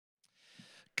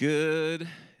Good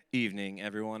evening,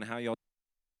 everyone. How y'all?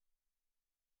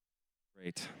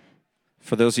 Great.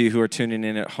 For those of you who are tuning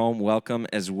in at home, welcome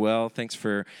as well. Thanks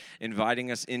for inviting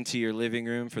us into your living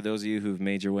room. For those of you who've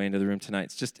made your way into the room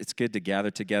tonight, it's good to gather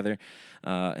together,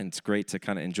 and it's great to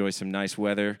kind of enjoy some nice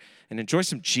weather and enjoy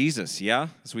some Jesus, yeah,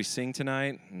 as we sing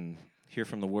tonight and hear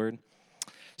from the Word.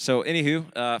 So,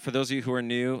 anywho, for those of you who are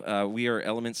new, we are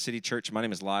Element City Church. My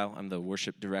name is Lyle. I'm the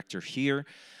worship director here.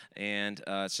 And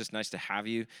it's just nice to have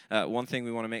you. One thing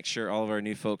we want to make sure all of our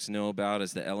new folks know about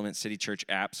is the Element City Church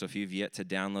app. So if you've yet to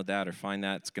download that or find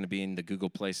that, it's going to be in the Google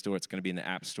Play Store. It's going to be in the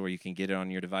App Store. You can get it on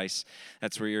your device.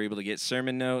 That's where you're able to get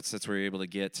sermon notes. That's where you're able to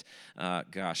get,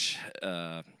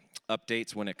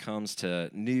 updates when it comes to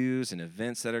news and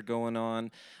events that are going on.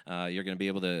 You're going to be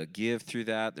able to give through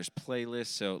that. There's playlists,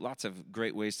 so lots of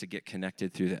great ways to get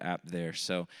connected through the app there.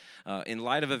 So in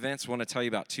light of events, I want to tell you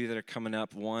about two that are coming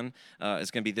up. One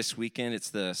is going to be this weekend. It's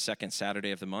the second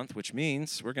Saturday of the month, which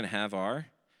means we're going to have our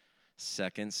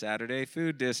second Saturday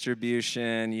food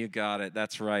distribution. You got it.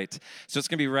 That's right. So it's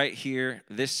going to be right here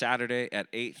this Saturday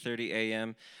at 8:30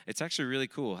 a.m. It's actually really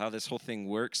cool how this whole thing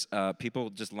works.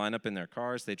 People just line up in their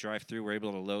cars. They drive through. We're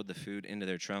able to load the food into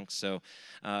their trunks. So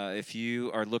if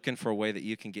you are looking for a way that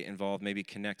you can get involved, maybe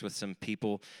connect with some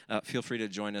people, feel free to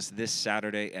join us this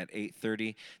Saturday at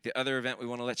 8:30. The other event we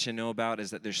want to let you know about is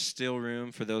that there's still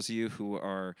room for those of you who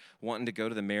are wanting to go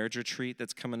to the marriage retreat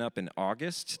that's coming up in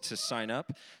August to sign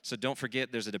up. So don't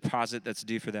forget, there's a deposit that's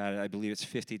due for that. I believe it's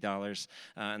 $50,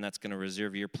 and that's going to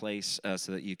reserve your place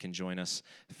so that you can join us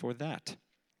for that.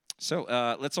 So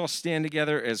let's all stand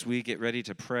together as we get ready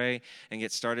to pray and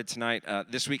get started tonight.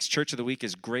 This week's Church of the Week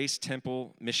is Grace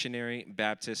Temple Missionary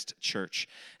Baptist Church,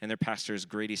 and their pastor is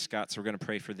Grady Scott, so we're going to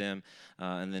pray for them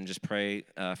and then just pray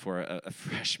for a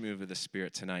fresh move of the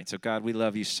Spirit tonight. So God, we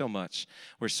love you so much.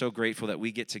 We're so grateful that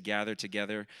we get to gather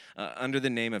together under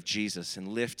the name of Jesus and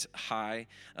lift high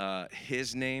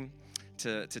his name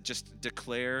to just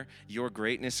declare your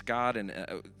greatness, God, and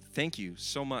thank you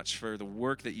so much for the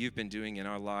work that you've been doing in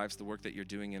our lives, the work that you're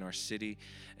doing in our city,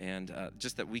 and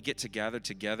just that we get to gather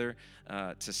together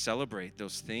to celebrate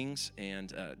those things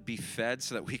and be fed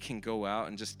so that we can go out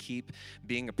and just keep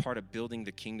being a part of building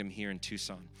the kingdom here in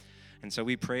Tucson. And so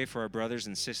we pray for our brothers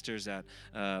and sisters at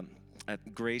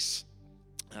Grace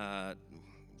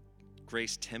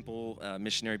Temple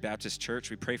Missionary Baptist Church.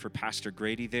 We pray for Pastor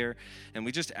Grady there, and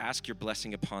we just ask your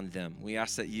blessing upon them. We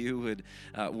ask that you would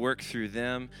work through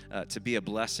them to be a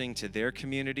blessing to their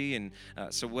community, and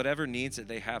so whatever needs that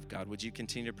they have, God, would you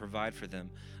continue to provide for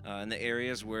them in the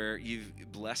areas where you've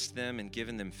blessed them and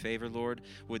given them favor, Lord?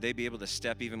 Would they be able to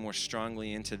step even more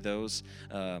strongly into those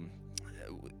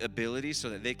abilities so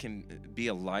that they can be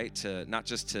a light to not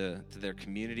just to their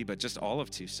community, but just all of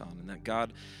Tucson, and that,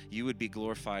 God, you would be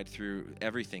glorified through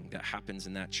everything that happens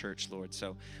in that church, Lord.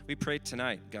 So we pray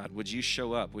tonight, God, would you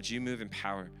show up? Would you move in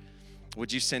power?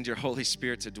 Would you send your Holy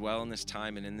Spirit to dwell in this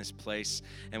time and in this place?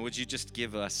 And would you just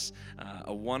give us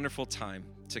a wonderful time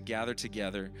to gather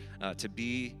together, to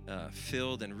be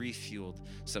filled and refueled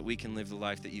so that we can live the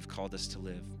life that you've called us to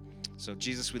live? So,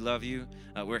 Jesus, we love you.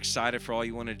 We're excited for all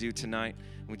you want to do tonight.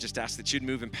 And we just ask that you'd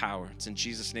move in power. It's in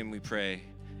Jesus' name we pray.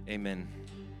 Amen.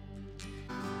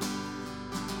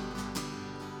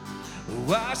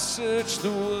 Oh, I searched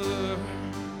the world,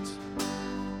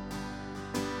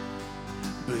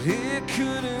 but it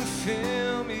couldn't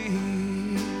fill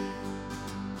me.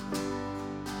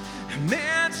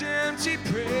 Man's empty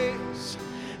praise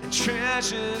and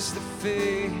treasures that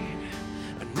fade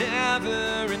are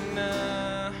never enough.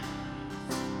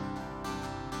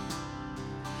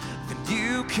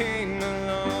 You came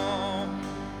along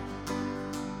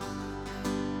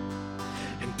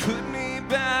and put me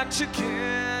back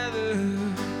together,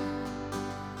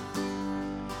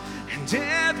 and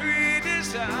every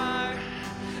desire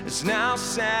is now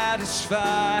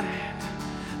satisfied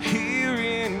here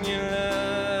in your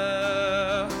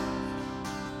love.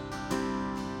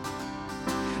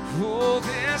 Oh,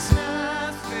 there's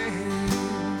nothing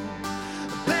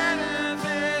better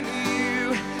than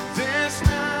you. There's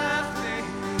nothing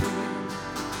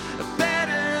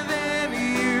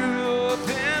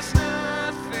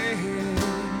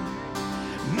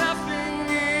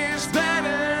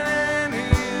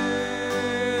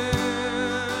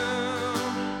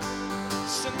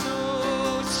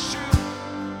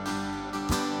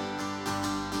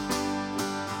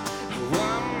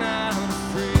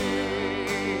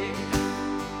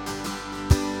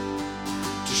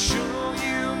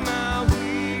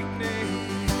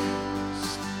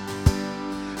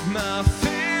my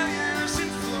failures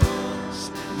and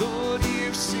flaws, Lord,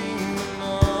 you've seen them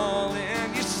all,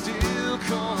 and you still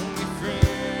call me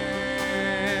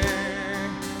friend.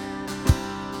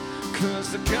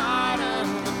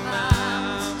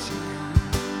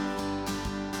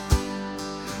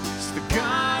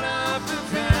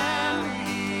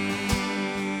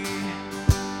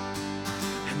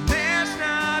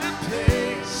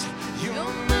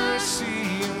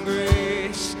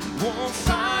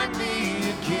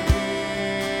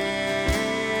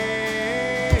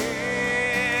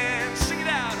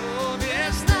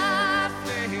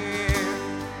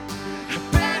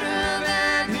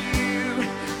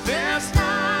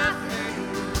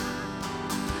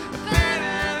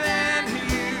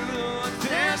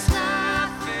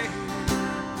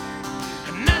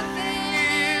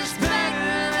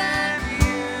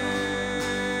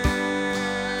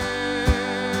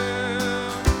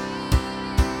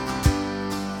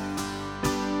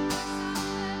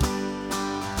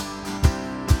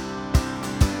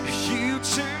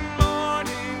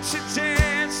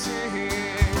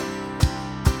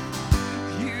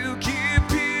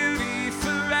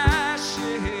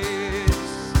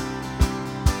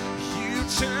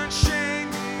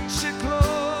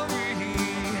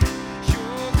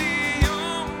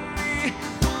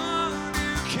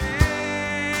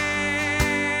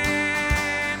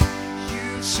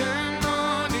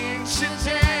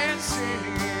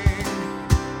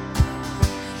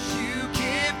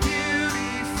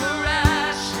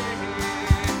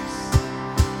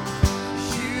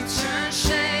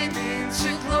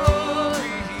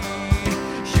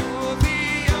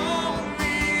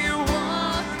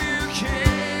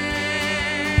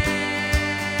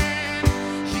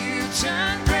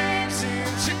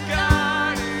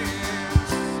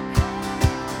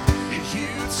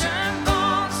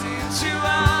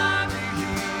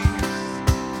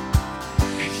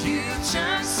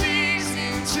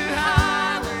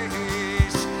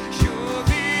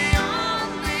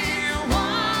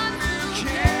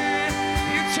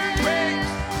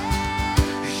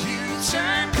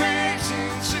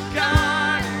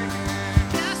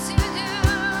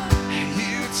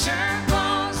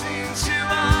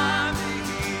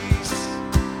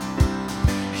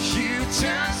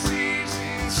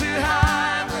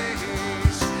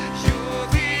 highways. You're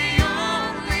the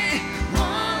only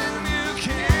one who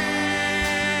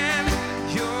can.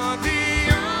 You're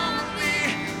the only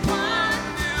one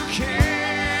who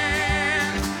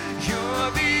can.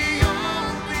 You're the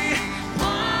only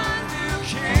one who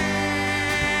can.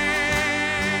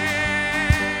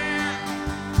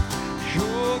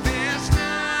 Oh, there's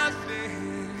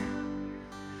nothing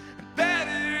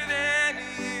better than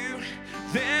you.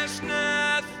 There's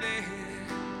nothing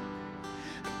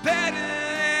better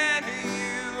than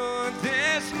you.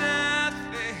 There's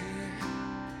nothing.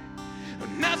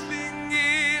 Nothing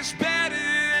is better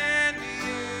than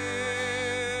you.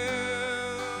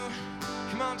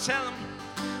 Come on, tell them.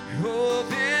 Oh,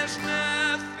 there's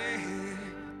nothing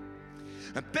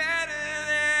better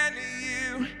than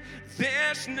you.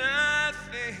 There's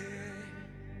nothing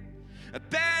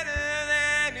better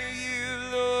than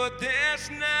you, Lord. There's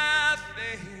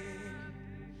nothing.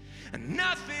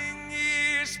 Nothing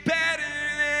is better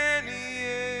than you.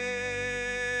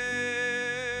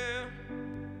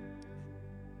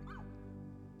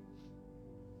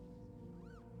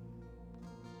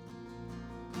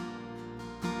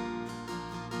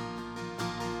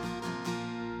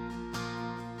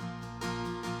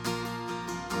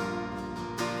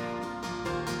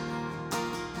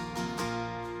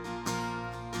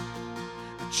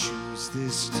 I choose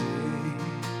this day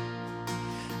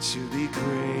to be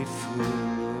grateful,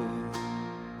 Lord.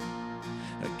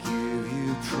 I give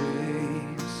you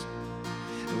praise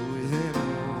with an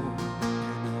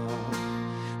open heart.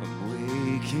 I'm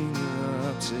waking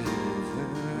up to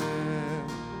heaven.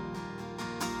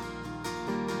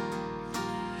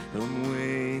 I'm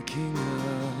waking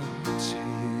up to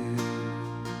you.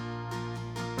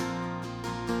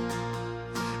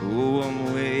 Oh,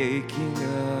 I'm waking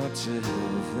up to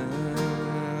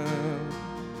heaven.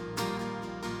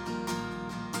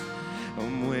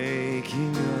 I'm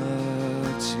waking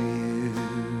up to you.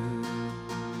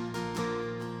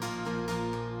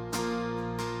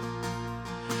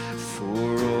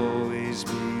 For always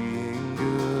being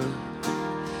good.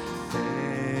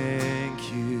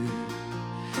 Thank you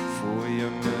for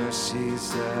your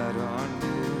mercies that are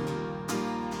new.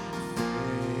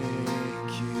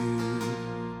 Thank you.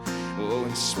 Oh,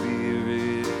 in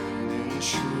spirit and in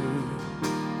truth.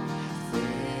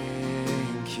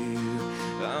 Thank you.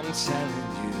 I'm telling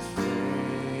you,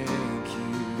 thank you.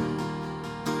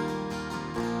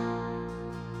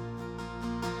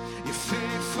 Your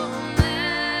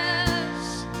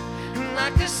faithfulness,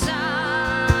 like the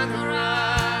sunrise.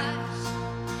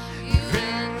 Your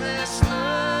endless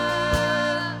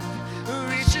love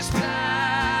reaches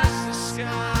past the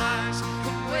skies.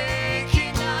 I'm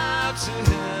waking up to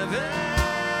heaven.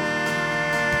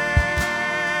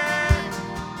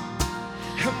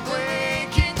 I'm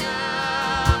waking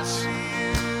up to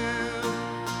you.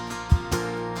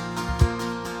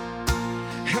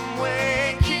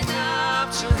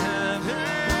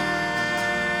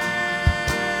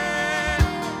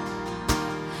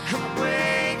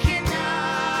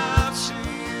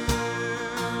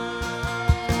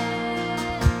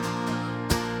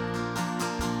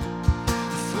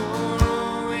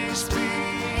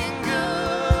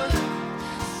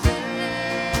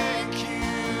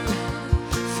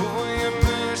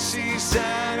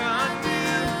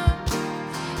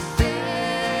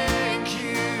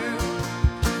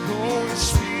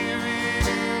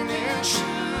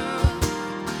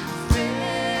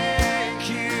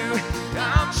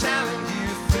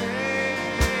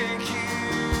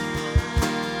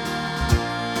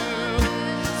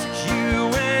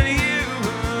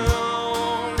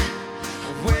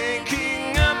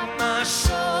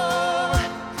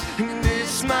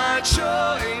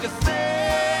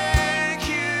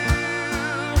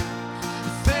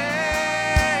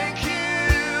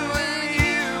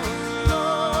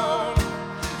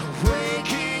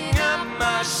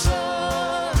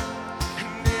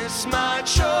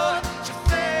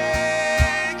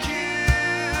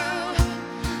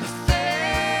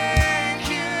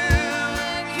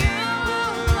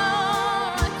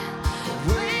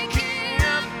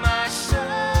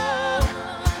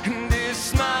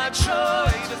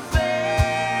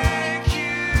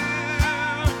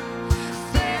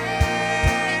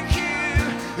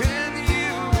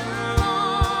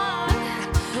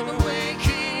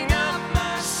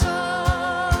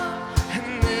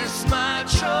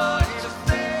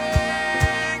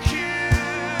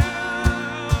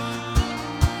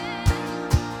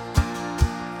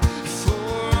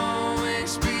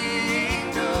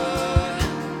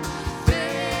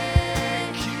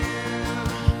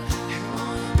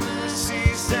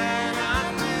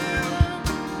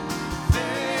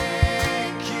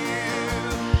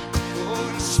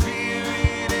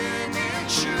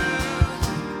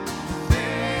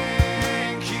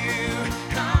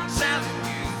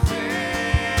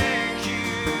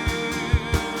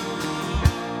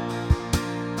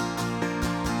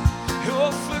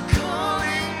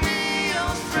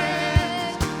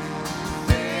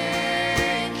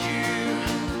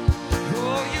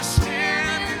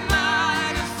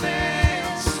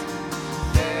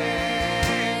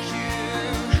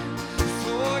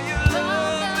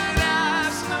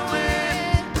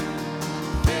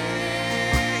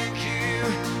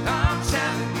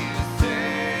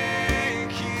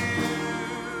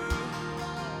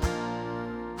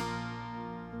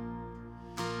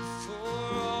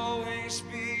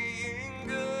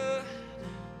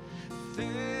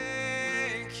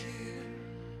 Thank you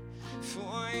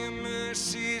for your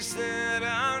mercies that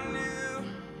are new.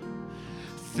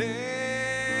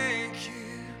 Thank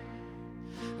you,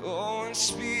 oh, in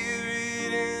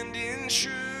spirit and in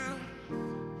truth.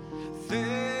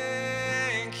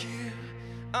 Thank you,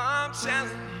 I'm telling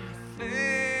you,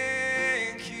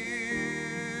 thank you.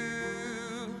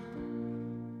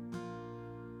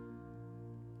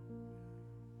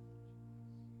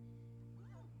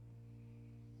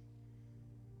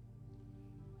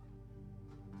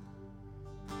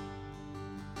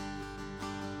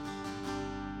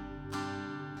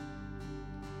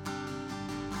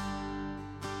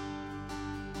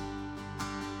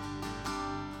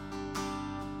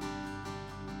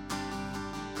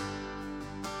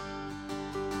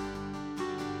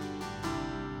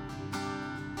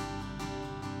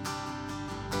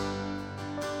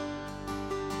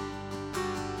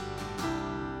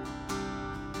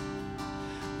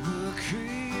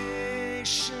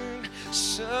 Creation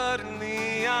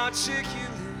suddenly articulate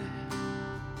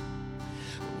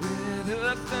with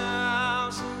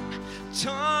 1,000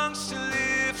 tongues to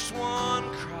lift one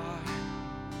cry.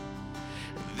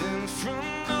 Then from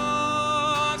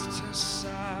north to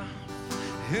south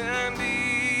and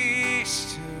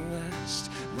east to west,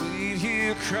 we'd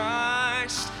hear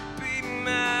Christ be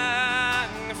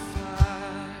magnified.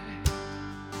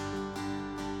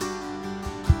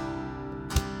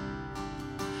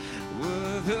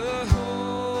 The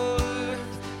whole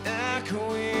earth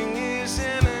echoing his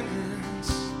eminence,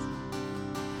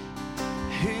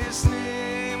 his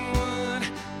name would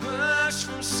burst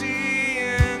from sea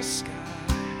and sky,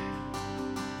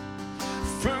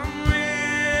 from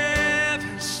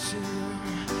rivers to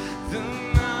the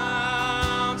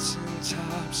mountain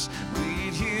tops,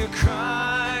 we'd hear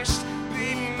Christ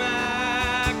be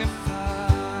magnified.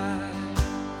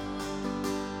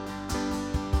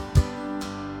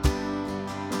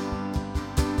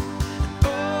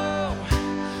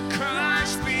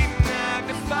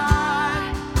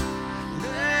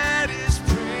 Let his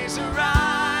praise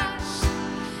arise.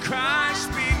 Christ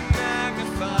be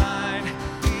magnified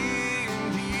in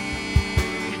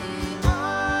me.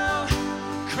 Oh,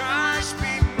 Christ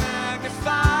be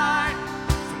magnified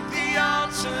from the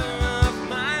altar of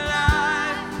my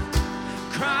life.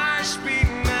 Christ be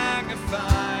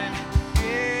magnified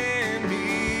in me.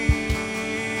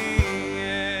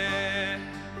 Yeah.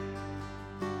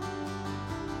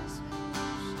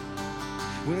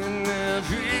 When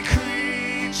every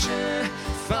creature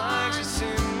finds its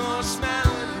inmost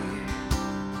melody,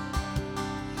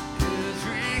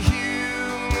 every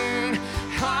human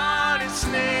heart its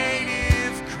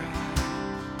native cry,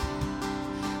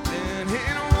 then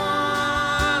in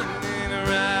one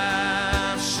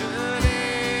enraptured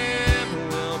hymn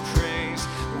we'll praise,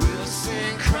 we'll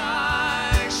sing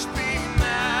Christ be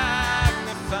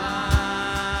magnified.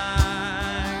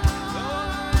 Oh,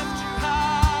 lift you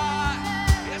high,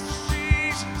 yes,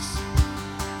 Jesus.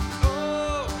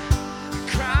 Oh,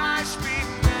 Christ be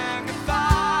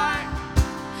magnified.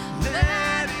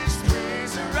 Let his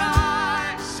praise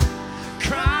arise.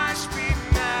 Christ be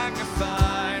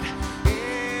magnified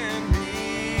in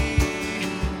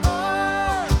me.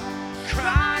 Oh,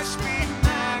 Christ be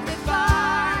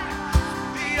magnified.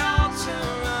 The altar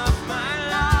of my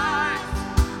life.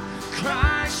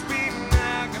 Christ be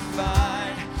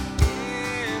magnified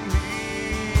in me.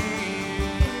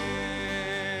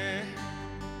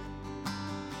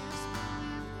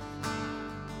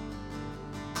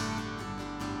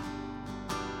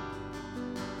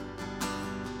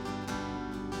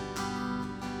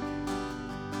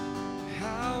 I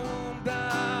won't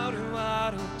bow to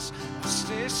idols, I'll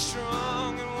stay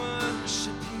strong and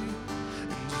worship you.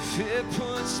 And if it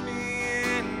puts me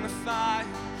in the fire,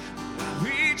 I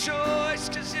rejoice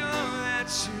 'cause you're there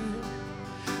too.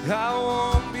 I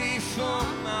won't be for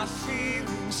my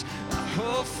feelings, I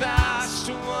hold fast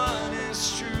to what is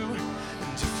true.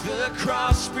 And if the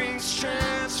cross brings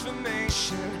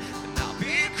transformation, then I'll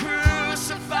be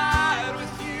crucified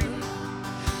with you.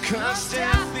 'Cause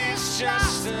death is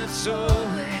just a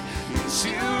doorway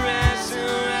into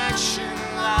resurrection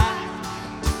life.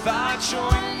 And if I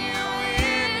join you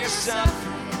in your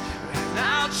suffering, then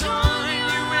I'll join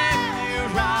you when you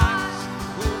rise.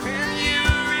 Oh, when you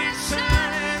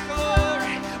return in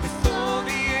glory with all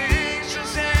the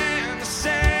angels and the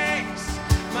saints,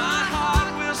 my heart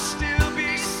will still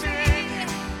be singing,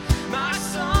 my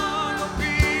song will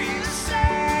be the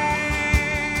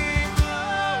same.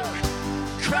 Oh,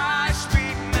 Christ be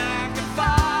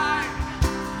magnified.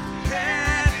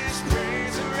 Let his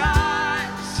praise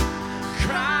arise.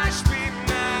 Christ be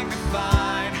magnified.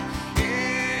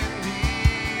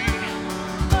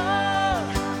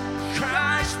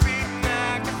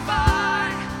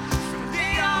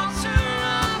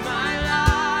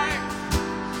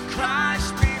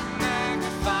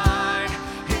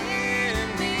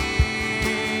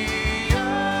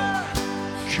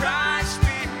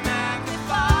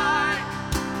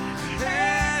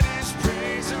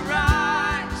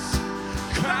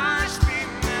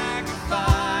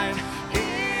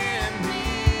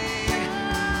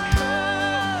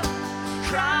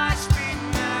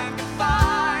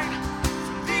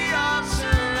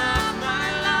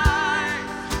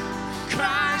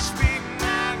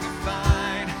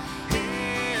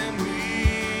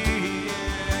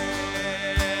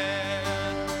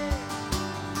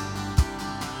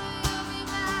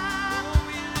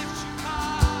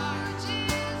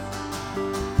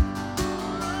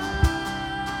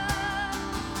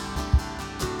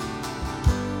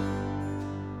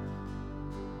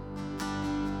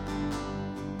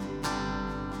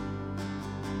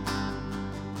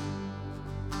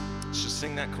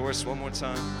 sing that chorus one more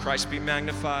time. Christ be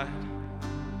magnified.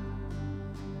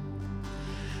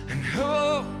 And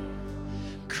oh,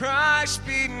 Christ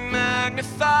be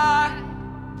magnified.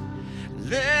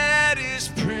 Let his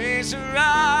praise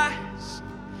arise.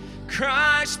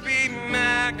 Christ be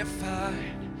magnified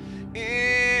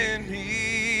in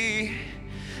me.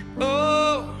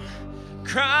 Oh,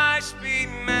 Christ be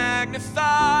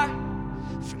magnified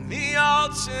from the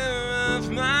altar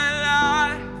of my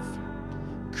life.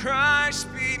 Christ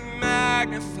be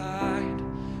magnified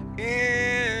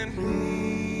in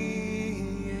me.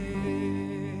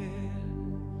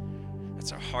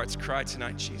 That's our heart's cry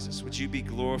tonight, Jesus. Would you be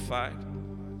glorified?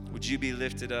 Would you be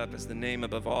lifted up as the name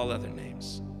above all other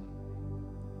names?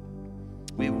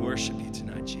 We worship you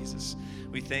tonight, Jesus.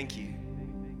 We thank you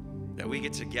that we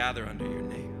get to gather under your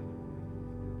name,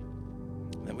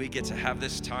 that we get to have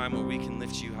this time where we can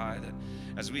lift you high, that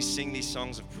as we sing these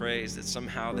songs of praise, that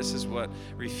somehow this is what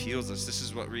refuels us, this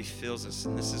is what refills us,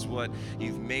 and this is what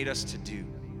you've made us to do.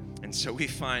 And so we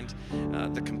find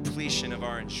the completion of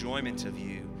our enjoyment of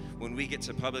you when we get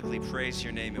to publicly praise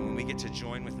your name and when we get to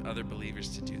join with other believers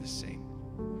to do the same.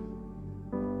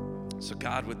 So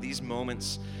God, would these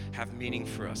moments have meaning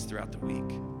for us throughout the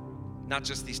week? Not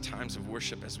just these times of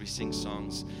worship as we sing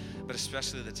songs, but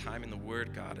especially the time in the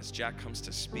Word, God, as Jack comes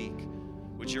to speak.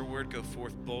 Would your word go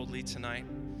forth boldly tonight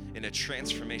in a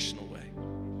transformational way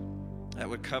that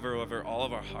would cover over all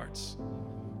of our hearts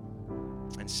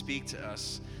and speak to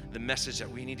us the message that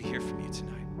we need to hear from you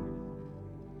tonight.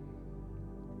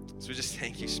 So we just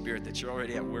thank you, Spirit, that you're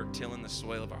already at work tilling the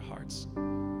soil of our hearts.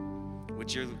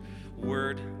 Would your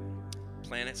word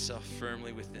plant itself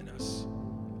firmly within us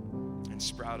and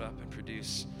sprout up and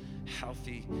produce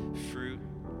healthy fruit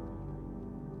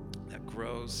that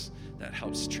grows, that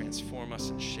helps transform us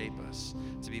and shape us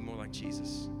to be more like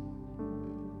Jesus.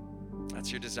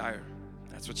 That's your desire.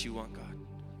 That's what you want, God.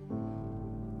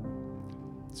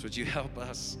 So would you help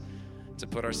us to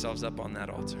put ourselves up on that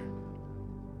altar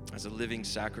as a living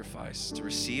sacrifice to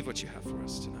receive what you have for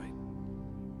us tonight.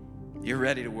 You're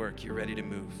ready to work. You're ready to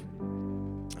move.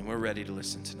 And we're ready to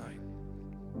listen tonight.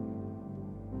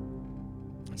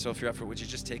 And so if you're up for it, would you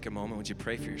just take a moment? Would you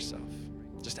pray for yourself?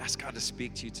 Just ask God to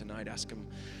speak to you tonight. Ask him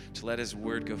to let his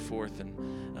word go forth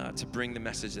and to bring the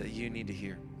message that you need to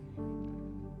hear.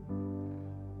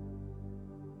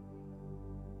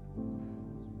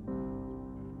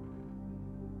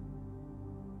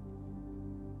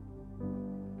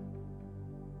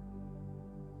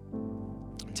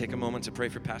 And take a moment to pray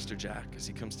for Pastor Jack as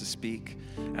he comes to speak.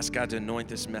 Ask God to anoint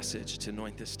this message, to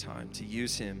anoint this time, to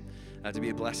use him to be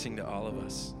a blessing to all of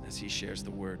us as he shares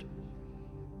the word.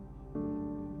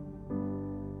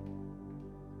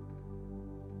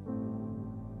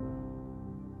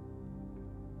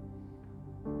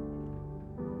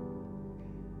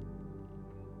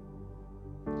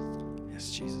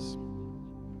 Jesus,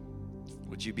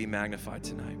 would you be magnified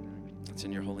tonight? It's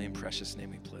in your holy and precious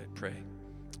name we pray.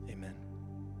 Amen.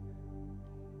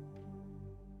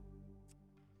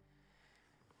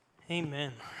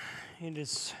 Amen. It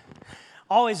is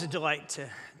always a delight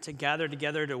to gather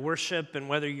together to worship, and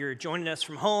whether you're joining us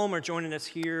from home or joining us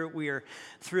here, we are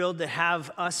thrilled to have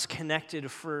us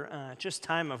connected for just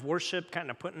time of worship,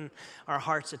 kind of putting our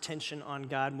heart's attention on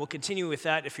God. We'll continue with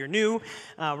that. If you're new,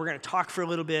 we're going to talk for a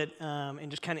little bit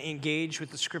and just kind of engage with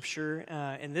the scripture.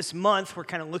 And this month, we're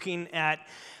kind of looking at,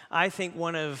 I think,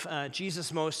 one of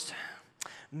Jesus' most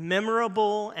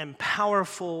memorable and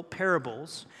powerful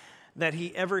parables that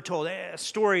he ever told, a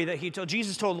story that he told.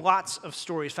 Jesus told lots of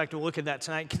stories. In fact, we'll look at that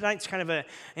tonight. Tonight's kind of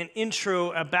an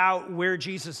intro about where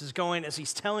Jesus is going as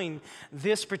he's telling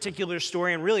this particular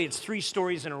story, and really it's 3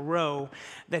 stories in a row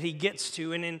that he gets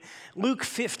to. And in Luke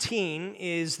 15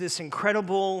 is this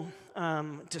incredible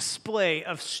display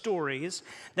of stories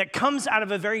that comes out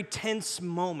of a very tense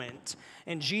moment,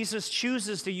 and Jesus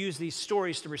chooses to use these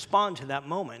stories to respond to that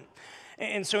moment.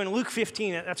 And so in Luke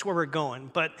 15, that's where we're going.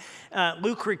 But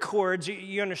Luke records,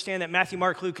 you understand that Matthew,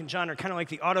 Mark, Luke, and John are kind of like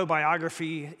the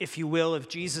autobiography, if you will, of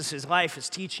Jesus' life, his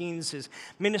teachings, his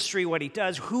ministry, what he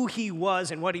does, who he was,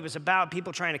 and what he was about.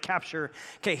 People trying to capture,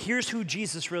 okay, here's who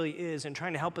Jesus really is, and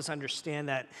trying to help us understand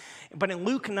that. But in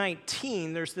Luke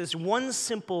 19, there's this one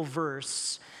simple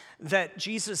verse that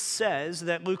Jesus says,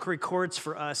 that Luke records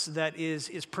for us, that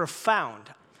is profound.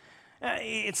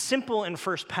 It's simple in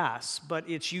first pass, but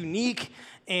it's unique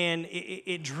and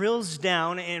it drills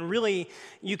down, and really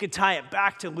you could tie it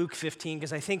back to Luke 15,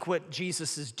 because I think what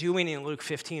Jesus is doing in Luke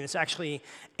 15 is actually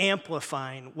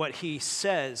amplifying what he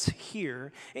says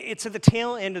here. It's at the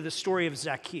tail end of the story of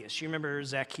Zacchaeus. You remember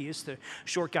Zacchaeus, the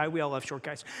short guy? We all love short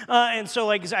guys. And so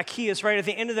like Zacchaeus, right at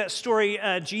the end of that story,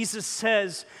 Jesus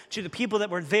says to the people that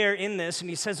were there in this, and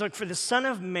he says, look, for the Son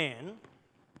of Man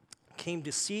came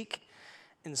to seek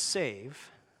and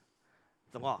save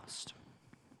the lost.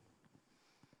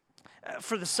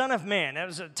 For the Son of Man, that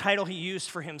was a title he used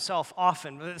for himself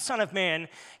often. The Son of Man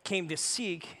came to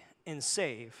seek and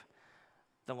save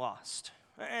the lost.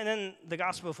 And then the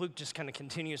Gospel of Luke just kind of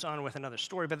continues on with another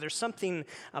story, but there's something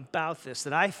about this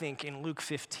that I think in Luke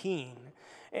 15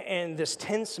 and this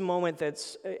tense moment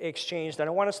that's exchanged that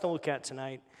I want us to look at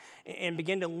tonight and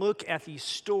begin to look at these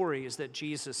stories that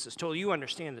Jesus has told. You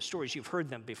understand the stories. You've heard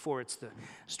them before. It's the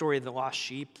story of the lost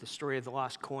sheep, the story of the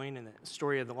lost coin, and the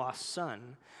story of the lost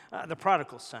son, the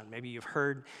prodigal son. Maybe you've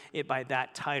heard it by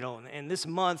that title. And this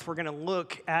month, we're going to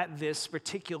look at this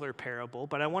particular parable,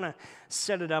 but I want to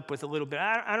set it up with a little bit.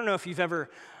 I don't know if you've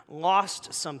ever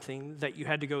lost something that you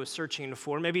had to go searching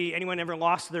for. Maybe anyone ever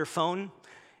lost their phone?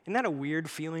 Isn't that a weird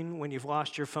feeling when you've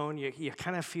lost your phone? You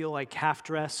kind of feel like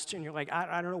half-dressed, and you're like,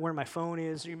 I don't know where my phone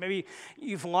is. Maybe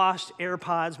you've lost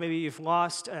AirPods. Maybe you've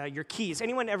lost your keys.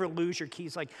 Anyone ever lose your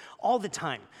keys? Like, all the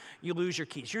time, you lose your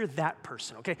keys. You're that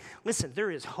person, okay? Listen,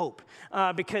 there is hope,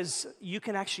 because you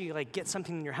can actually, like, get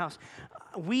something in your house.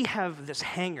 We have this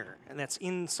hanger that's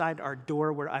inside our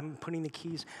door where I'm putting the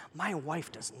keys. My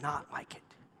wife does not like it,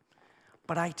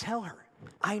 but I tell her.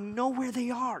 I know where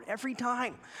they are every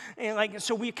time. And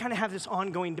so we kind of have this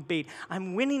ongoing debate.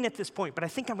 I'm winning at this point, but I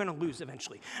think I'm going to lose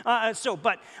eventually.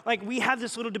 But we have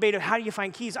this little debate of how do you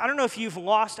find keys. I don't know if you've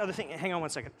lost other things. Hang on one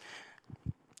second.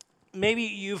 Maybe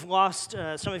you've lost,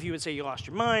 some of you would say you lost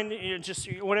your mind, just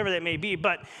whatever that may be.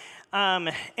 But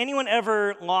anyone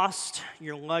ever lost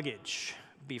your luggage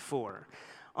before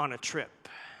on a trip?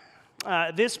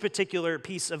 This particular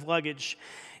piece of luggage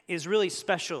is really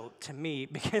special to me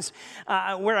because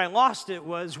where I lost it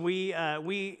was we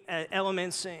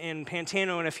Elements in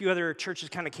Pantano and a few other churches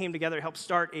kind of came together to help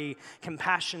start a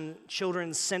Compassion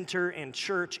Children's Center and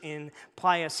Church in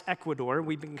Playas, Ecuador.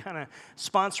 We've been kind of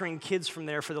sponsoring kids from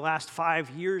there for the last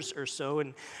 5 years or so,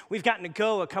 and we've gotten to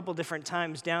go a couple different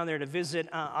times down there to visit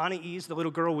Anais, the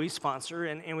little girl we sponsor,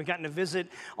 and we've gotten to visit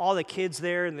all the kids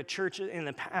there and the church and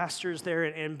the pastors there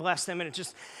and bless them. And it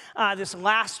just, this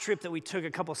last trip that we took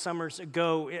a couple summers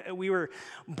ago, we were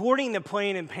boarding the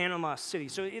plane in Panama City.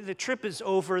 So the trip is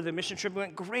over, the mission trip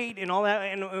went great and all that,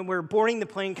 and we're boarding the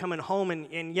plane coming home,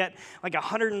 and yet like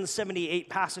 178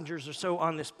 passengers or so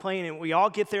on this plane, and we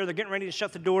all get there, they're getting ready to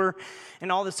shut the door,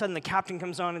 and all of a sudden the captain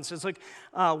comes on and says, look,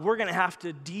 we're going to have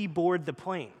to deboard the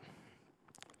plane.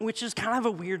 Which is kind of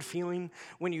a weird feeling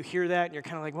when you hear that, and you're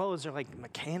kind of like, well, is there like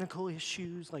mechanical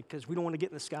issues? Like, because we don't want to get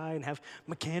in the sky and have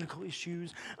mechanical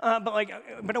issues. But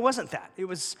it wasn't that. It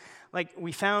was like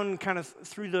we found kind of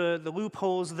through the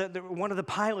loopholes that one of the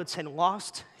pilots had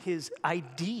lost his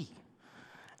ID.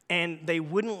 And they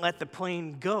wouldn't let the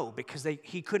plane go because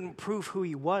he couldn't prove who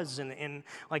he was and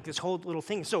like this whole little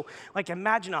thing. So like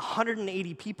imagine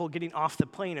 180 people getting off the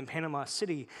plane in Panama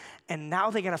City, and now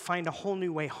they got to find a whole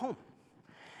new way home.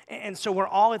 And so we're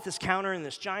all at this counter in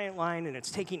this giant line, and it's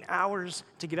taking hours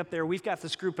to get up there. We've got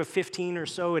this group of 15 or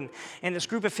so, and this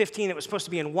group of 15 that was supposed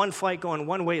to be in one flight going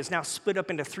one way is now split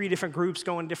up into 3 different groups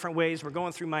going different ways. We're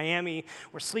going through Miami.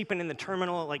 We're sleeping in the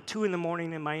terminal at like 2 in the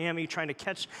morning in Miami trying to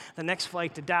catch the next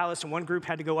flight to Dallas, and one group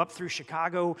had to go up through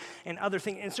Chicago and other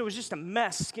things. And so it was just a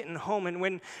mess getting home. And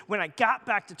when I got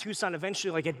back to Tucson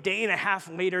eventually, like a day and a half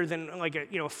later than like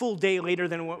a full day later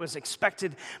than what was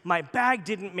expected, my bag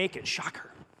didn't make it. Shocker.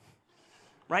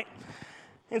 Right?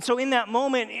 And so in that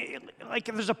moment,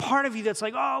 there's a part of you that's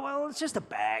like, oh, well, it's just a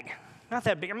bag. Not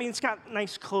that big. I mean, it's got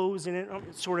nice clothes in it.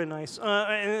 It's sort of nice. And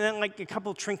then like a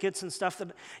couple trinkets and stuff that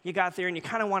you got there, and you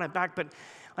kind of want it back. But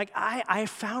like I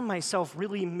found myself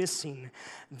really missing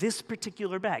this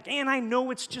particular bag. And I know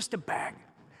it's just a bag.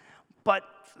 But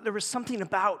there was something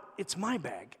about it's my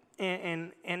bag.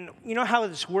 And you know how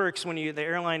this works when the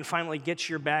airline finally gets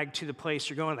your bag to the place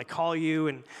you're going. They call you,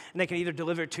 and they can either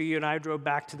deliver it to you. And I drove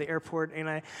back to the airport, and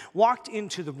I walked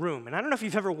into the room. And I don't know if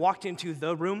you've ever walked into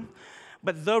the room,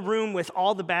 but the room with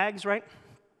all the bags, right?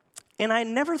 And I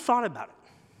never thought about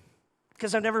it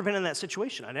because I've never been in that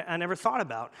situation. I never thought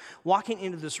about walking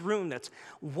into this room that's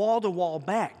wall-to-wall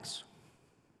bags.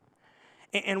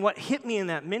 And what hit me in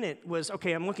that minute was,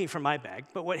 okay, I'm looking for my bag,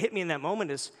 but what hit me in that moment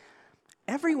is,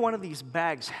 every one of these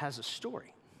bags has a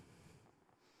story.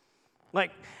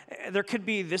 Like, there could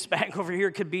be this bag over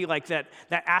here, could be like that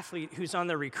athlete who's on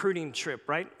the recruiting trip,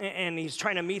 right? And he's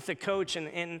trying to meet the coach,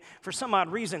 and for some odd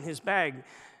reason, his bag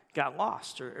got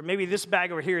lost. Or maybe this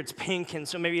bag over here, it's pink, and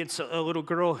so maybe it's a little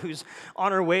girl who's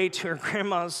on her way to her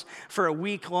grandma's for a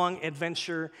week-long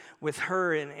adventure with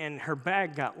her, and her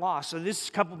bag got lost. So this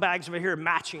couple bags over here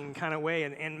matching kind of way,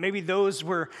 and maybe those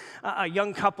were a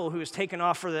young couple who was taken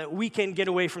off for the weekend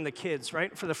getaway from the kids,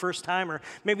 right, for the first time, or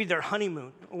maybe their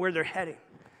honeymoon, where they're heading.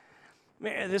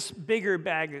 This bigger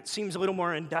bag that seems a little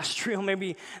more industrial,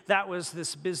 maybe that was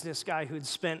this business guy who had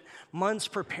spent months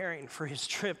preparing for his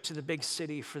trip to the big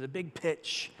city, for the big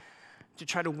pitch, to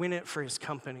try to win it for his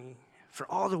company, for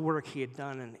all the work he had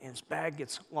done, and his bag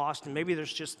gets lost. And maybe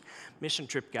there's just mission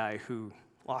trip guy who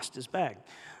lost his bag,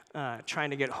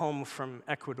 trying to get home from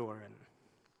Ecuador.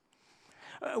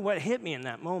 And what hit me in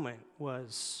that moment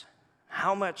was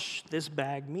how much this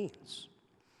bag means.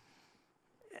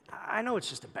 I know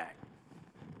it's just a bag,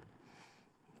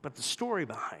 but the story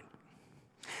behind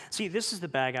it. See, this is the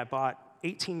bag I bought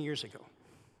 18 years ago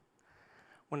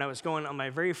when I was going on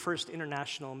my very first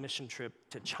international mission trip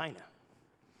to China.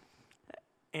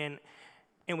 And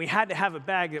we had to have a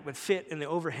bag that would fit in the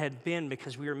overhead bin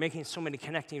because we were making so many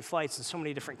connecting flights in so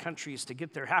many different countries to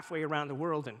get there halfway around the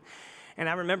world. And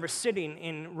I remember sitting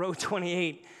in row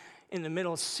 28 in the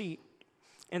middle seat,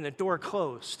 and the door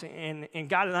closed. And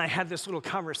God and I had this little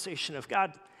conversation of,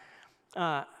 God,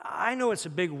 I know it's a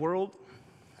big world.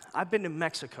 I've been to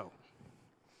Mexico,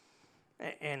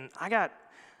 and I got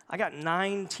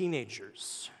 9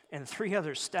 teenagers and 3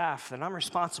 other staff that I'm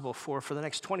responsible for the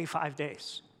next 25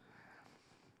 days,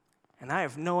 and I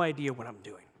have no idea what I'm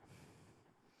doing.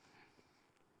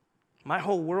 My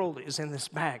whole world is in this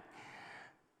bag,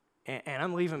 and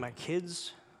I'm leaving my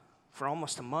kids for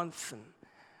almost a month,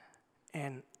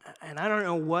 and I don't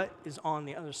know what is on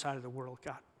the other side of the world,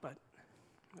 God, but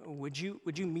would you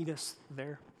meet us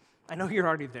there? I know you're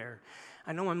already there.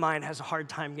 I know my mind has a hard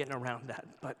time getting around that,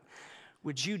 but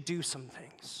would you do some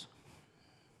things?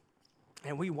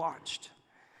 And we watched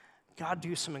God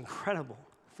do some incredible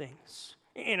things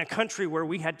in a country where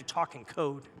we had to talk in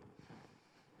code,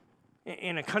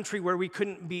 in a country where we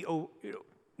couldn't be,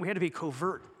 we had to be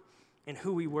covert in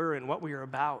who we were and what we were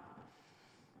about.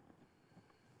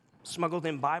 Smuggled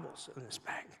in Bibles in this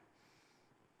bag.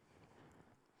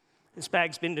 This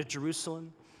bag's been to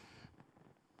Jerusalem,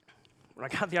 where I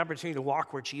got the opportunity to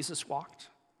walk where Jesus walked.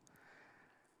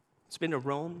 It's been to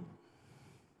Rome.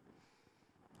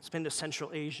 It's been to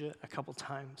Central Asia a couple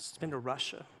times. It's been to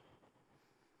Russia.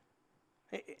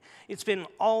 It's been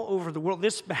all over the world.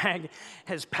 This bag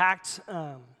has packed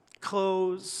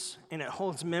clothes, and it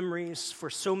holds memories for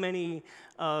so many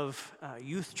of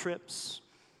youth trips,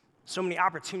 so many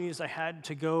opportunities I had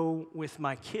to go with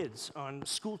my kids on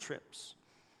school trips,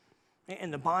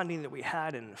 and the bonding that we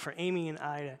had, and for Amy and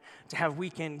I to have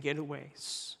weekend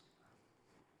getaways.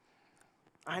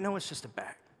 I know it's just a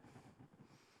bag,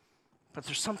 but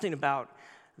there's something about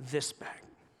this bag.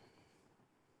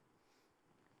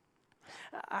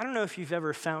 I don't know if you've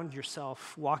ever found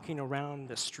yourself walking around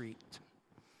the street,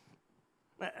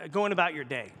 going about your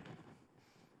day.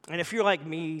 And if you're like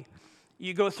me,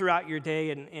 you go throughout your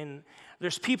day, and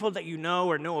there's people that you know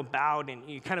or know about, and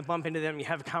you kind of bump into them, you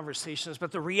have conversations,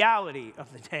 but the reality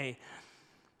of the day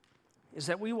is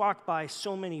that we walk by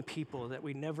so many people that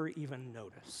we never even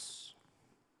notice.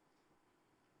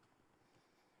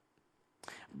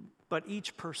 But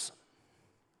each person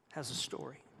has a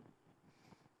story.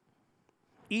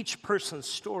 Each person's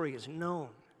story is known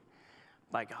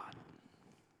by God,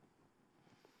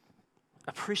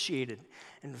 appreciated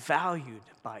and valued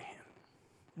by Him,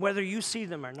 whether you see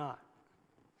them or not.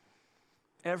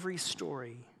 Every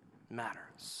story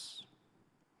matters.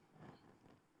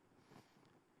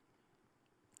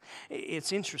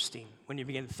 It's interesting when you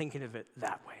begin thinking of it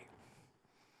that way.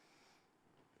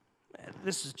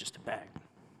 This is just a bag,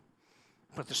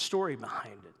 but the story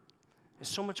behind it is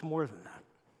so much more than that.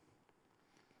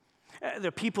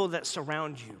 The people that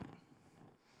surround you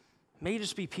may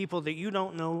just be people that you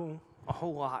don't know a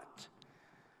whole lot,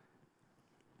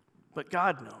 but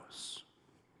God knows,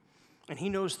 and He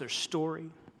knows their story,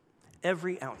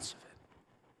 every ounce of it,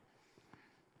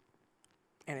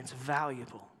 and it's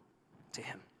valuable to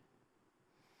Him.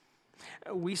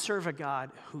 We serve a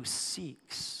God who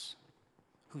seeks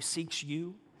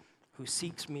you, who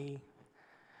seeks me,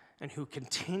 and who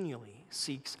continually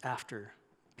seeks after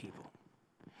people.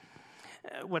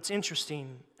 What's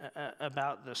interesting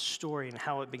about the story and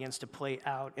how it begins to play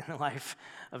out in the life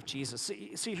of Jesus.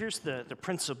 See, here's the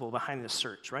principle behind this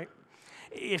search, right?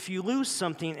 If you lose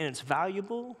something and it's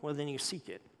valuable, well, then you seek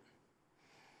it.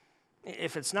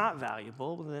 If it's not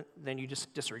valuable, then you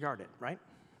just disregard it, right?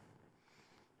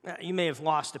 You may have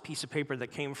lost a piece of paper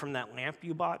that came from that lamp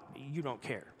you bought. You don't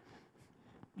care.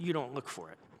 You don't look for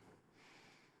it.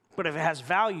 But if it has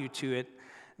value to it,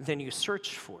 then you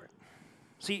search for it.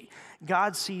 See,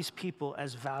 God sees people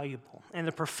as valuable. And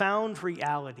the profound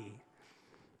reality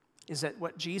is that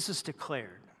what Jesus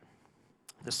declared,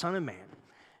 the Son of Man,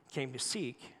 came to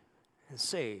seek and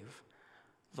save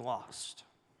the lost.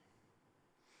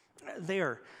 They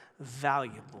are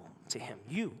valuable to him.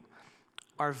 You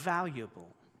are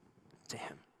valuable to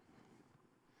him.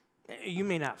 You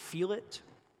may not feel it,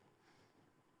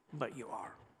 but you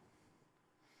are.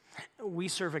 We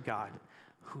serve a God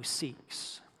who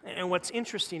seeks. And what's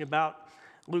interesting about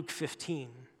Luke 15,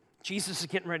 Jesus is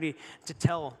getting ready to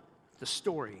tell the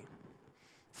story.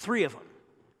 3 of them,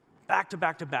 back to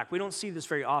back to back. We don't see this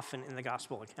very often in the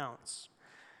gospel accounts.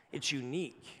 It's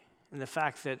unique in the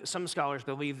fact that some scholars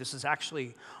believe this is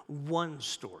actually one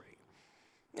story.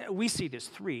 We see it as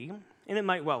 3, and it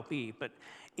might well be, but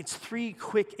it's 3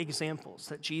 quick examples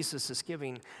that Jesus is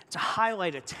giving to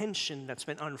highlight a tension that's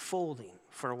been unfolding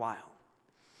for a while.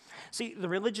 See, the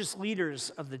religious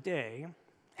leaders of the day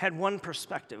had one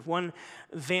perspective, one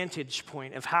vantage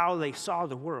point of how they saw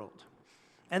the world.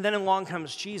 And then along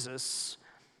comes Jesus,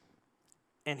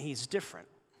 and he's different.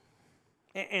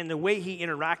 And the way he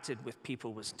interacted with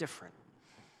people was different.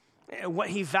 What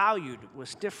he valued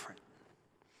was different.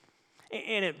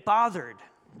 And it bothered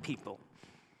people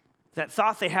that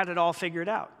thought they had it all figured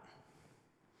out.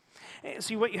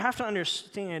 See, what you have to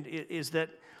understand is that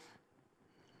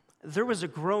there was a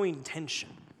growing tension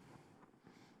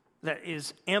that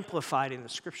is amplified in the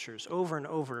scriptures over and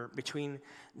over between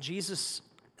Jesus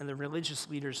and the religious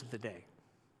leaders of the day.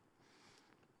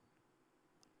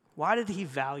 Why did he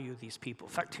value these people?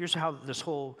 In fact, here's how this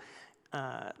whole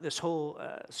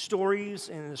stories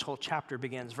and this whole chapter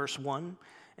begins, verse 1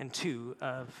 and 2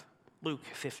 of Luke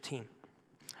 15.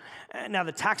 Now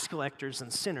the tax collectors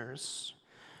and sinners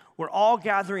were all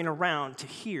gathering around to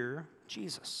hear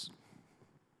Jesus.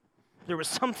 There was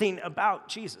something about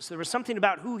Jesus. There was something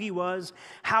about who he was,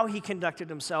 how he conducted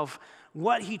himself,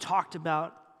 what he talked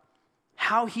about,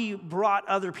 how he brought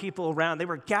other people around. They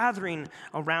were gathering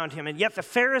around him, and yet the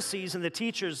Pharisees and the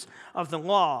teachers of the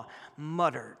law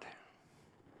muttered.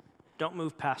 Don't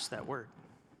move past that word.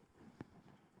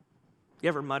 You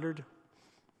ever muttered?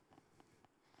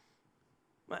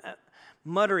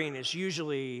 Muttering is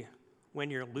usually when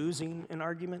you're losing an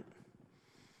argument.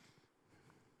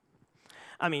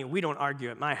 I mean, we don't argue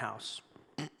at my house.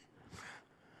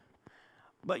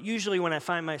 But usually when I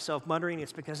find myself muttering,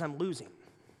 it's because I'm losing.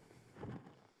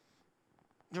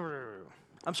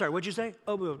 I'm sorry, what'd you say?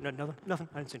 Oh, no, nothing.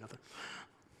 I didn't say nothing.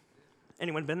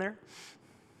 Anyone been there?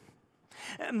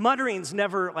 Muttering's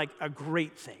never like a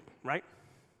great thing, right?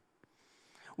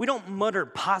 We don't mutter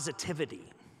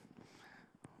positivity.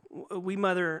 We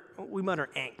mutter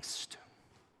angst.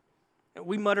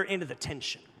 We mutter into the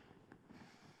tension.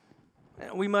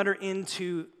 We mutter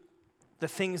into the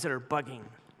things that are bugging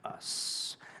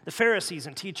us. The Pharisees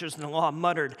and teachers in the law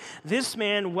muttered, "This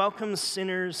man welcomes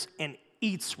sinners and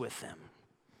eats with them."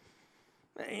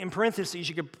 In parentheses,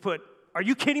 you could put, "Are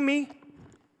you kidding me?"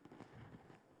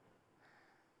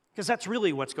 Because that's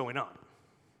really what's going on.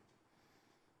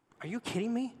 Are you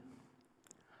kidding me?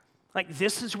 Like,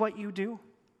 this is what you do?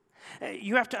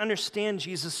 You have to understand,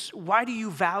 Jesus, why do you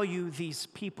value these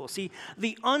people? See,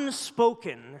 the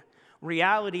unspoken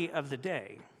reality of the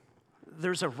day,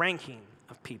 there's a ranking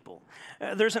of people.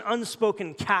 There's an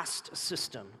unspoken caste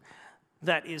system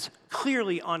that is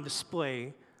clearly on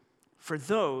display for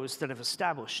those that have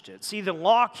established it. See, the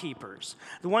law keepers,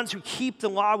 the ones who keep the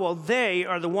law, well, they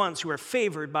are the ones who are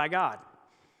favored by God.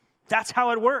 That's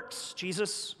how it works,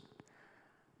 Jesus.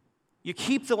 You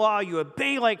keep the law, you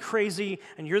obey like crazy,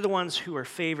 and you're the ones who are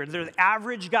favored. They're the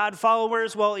average God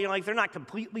followers. Well, they're not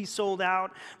completely sold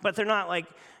out, but they're not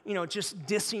just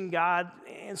dissing God.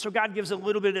 And so God gives a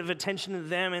little bit of attention to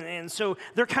them, and so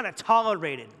they're kind of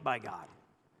tolerated by God.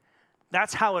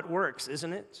 That's how it works,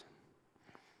 isn't it?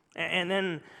 And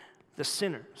then the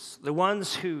sinners, the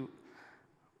ones who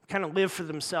kind of live for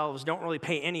themselves, don't really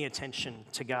pay any attention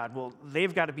to God. Well,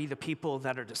 they've got to be the people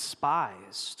that are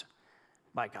despised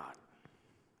by God.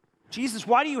 Jesus,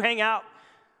 why do you hang out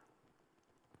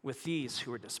with these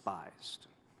who are despised?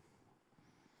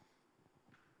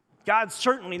 God's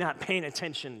certainly not paying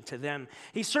attention to them.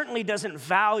 He certainly doesn't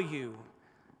value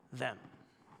them.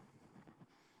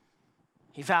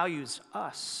 He values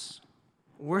us.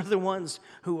 We're the ones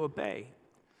who obey.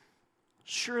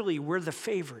 Surely we're the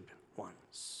favored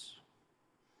ones.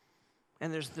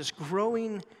 And there's this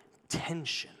growing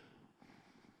tension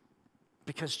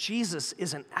because Jesus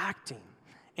isn't acting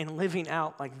and living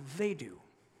out like they do.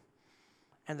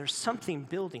 And there's something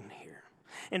building here.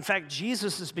 In fact,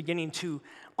 Jesus is beginning to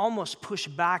almost push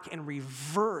back and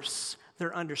reverse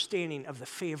their understanding of the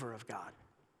favor of God.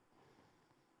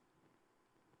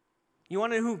 You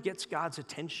want to know who gets God's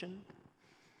attention?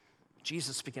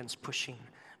 Jesus begins pushing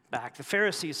back. The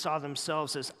Pharisees saw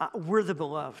themselves as, we're the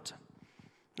beloved,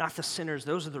 not the sinners.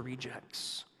 Those are the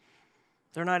rejects.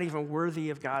 They're not even worthy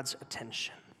of God's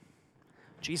attention.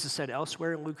 Jesus said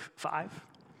elsewhere in Luke 5,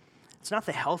 it's not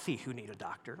the healthy who need a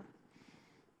doctor.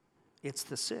 It's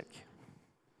the sick,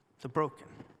 the broken.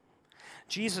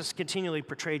 Jesus continually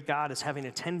portrayed God as having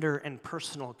a tender and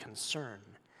personal concern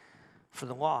for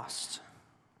the lost,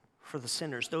 for the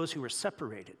sinners, those who were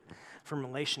separated from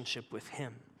relationship with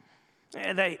him.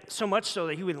 And so much so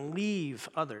that he would leave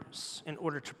others in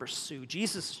order to pursue.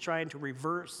 Jesus is trying to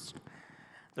reverse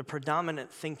the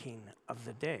predominant thinking of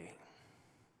the day.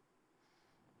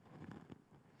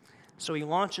 So he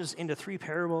launches into 3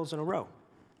 parables in a row.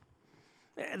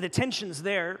 The tension's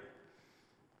there.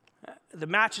 The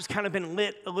match has kind of been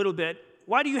lit a little bit.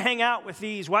 Why do you hang out with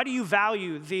these? Why do you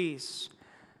value these?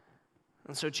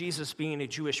 And so Jesus, being a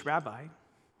Jewish rabbi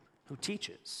who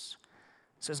teaches,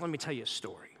 says, let me tell you a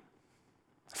story.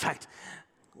 In fact,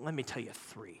 let me tell you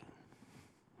 3.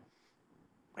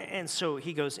 And so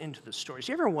he goes into the stories.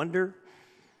 You ever wonder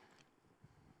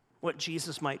what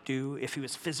Jesus might do if he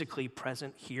was physically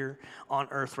present here on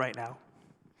earth right now?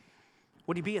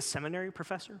 Would he be a seminary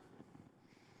professor?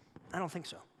 I don't think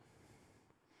so.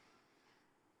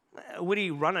 Would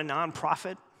he run a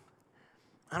nonprofit?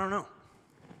 I don't know.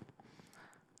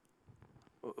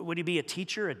 Would he be a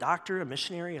teacher, a doctor, a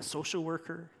missionary, a social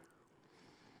worker?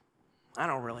 I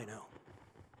don't really know.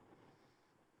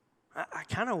 I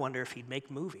kind of wonder if he'd make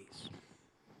movies.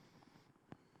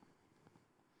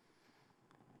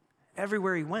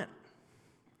 Everywhere he went,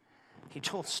 he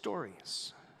told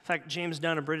stories. In fact, James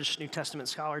Dunn, a British New Testament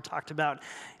scholar, talked about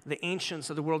the ancients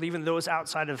of the world, even those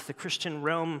outside of the Christian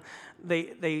realm,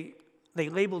 they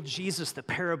labeled Jesus the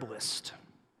parabolist.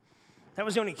 That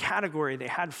was the only category they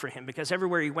had for him, because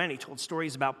everywhere he went, he told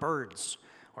stories about birds,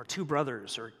 or 2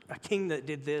 brothers, or a king that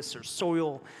did this, or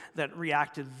soil that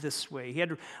reacted this way. He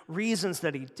had reasons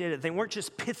that he did it. They weren't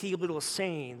just pithy little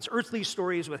sayings, earthly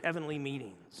stories with heavenly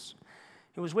meanings.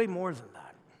 It was way more than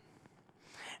that.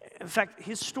 In fact,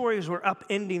 his stories were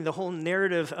upending the whole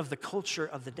narrative of the culture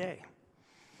of the day.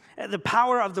 The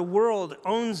power of the world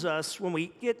owns us when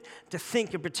we get to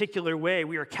think a particular way.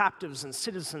 We are captives and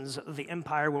citizens of the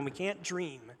empire when we can't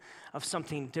dream of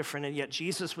something different. And yet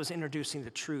Jesus was introducing the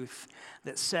truth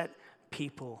that set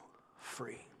people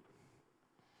free.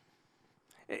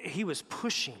 He was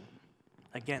pushing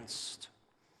against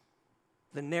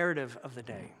the narrative of the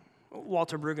day.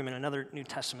 Walter Brueggemann, another New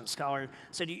Testament scholar,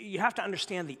 said you have to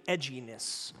understand the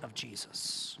edginess of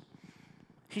Jesus.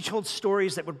 He told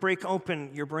stories that would break open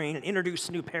your brain and introduce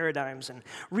new paradigms and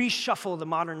reshuffle the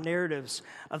modern narratives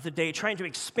of the day, trying to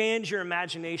expand your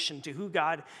imagination to who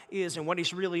God is and what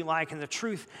he's really like and the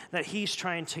truth that he's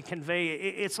trying to convey.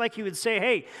 It's like he would say,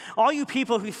 hey, all you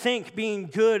people who think being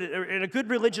good and a good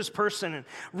religious person and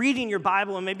reading your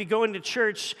Bible and maybe going to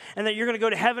church and that you're going to go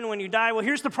to heaven when you die, well,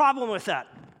 here's the problem with that.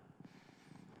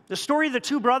 The story of the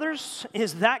 2 brothers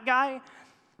is that guy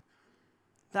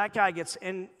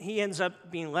he ends up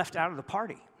being left out of the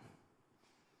party.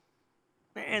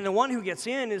 And the one who gets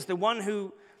in is the one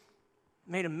who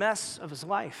made a mess of his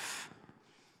life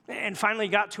and finally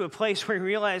got to a place where he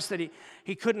realized that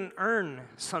he couldn't earn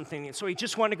something. And so he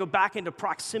just wanted to go back into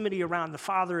proximity around the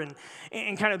Father and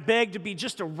kind of beg to be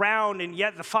just around. And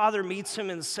yet the Father meets him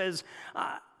and says,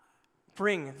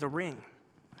 bring the ring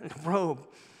and the robe.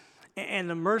 And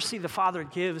the mercy the Father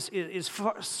gives is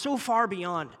so far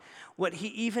beyond what he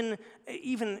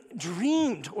even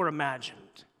dreamed or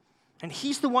imagined. And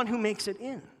he's the one who makes it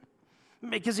in.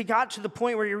 Because he got to the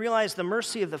point where he realized the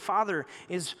mercy of the Father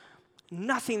is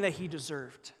nothing that he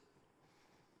deserved.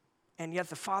 And yet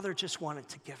the Father just wanted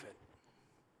to give it.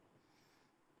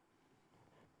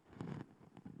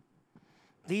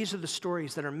 These are the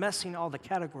stories that are messing all the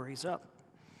categories up.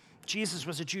 Jesus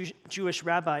was a Jewish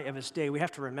rabbi of his day. We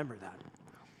have to remember that.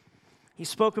 He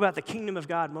spoke about the kingdom of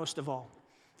God most of all.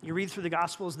 You read through the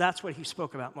Gospels, that's what he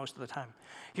spoke about most of the time.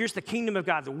 Here's the kingdom of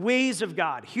God, the ways of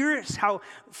God. Here's how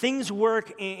things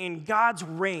work in God's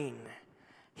reign.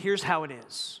 Here's how it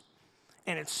is.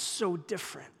 And it's so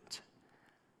different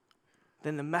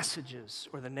than the messages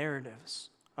or the narratives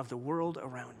of the world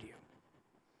around you.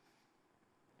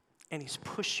 And he's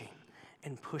pushing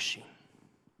and pushing.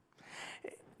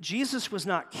 Jesus was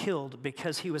not killed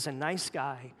because he was a nice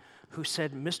guy who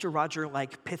said Mr. Roger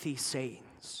like pithy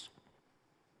sayings.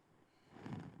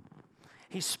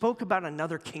 He spoke about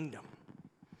another kingdom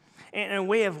and a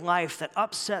way of life that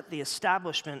upset the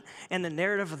establishment and the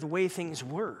narrative of the way things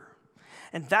were.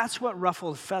 And that's what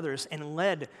ruffled feathers and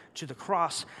led to the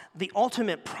cross. The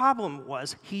ultimate problem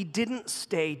was he didn't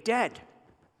stay dead.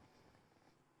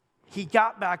 He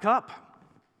got back up,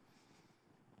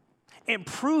 and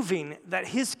proving that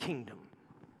his kingdom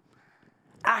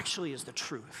actually is the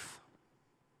truth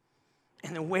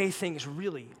and the way things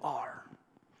really are.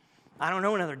 I don't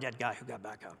know another dead guy who got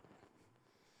back up.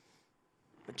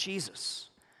 But Jesus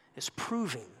is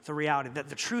proving the reality that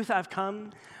the truth I've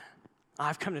come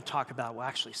to talk about will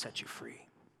actually set you free.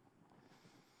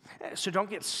 So don't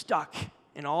get stuck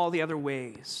in all the other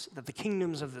ways that the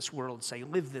kingdoms of this world say,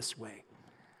 live this way.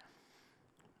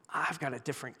 I've got a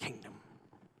different kingdom,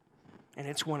 and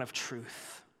it's one of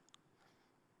truth.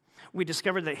 We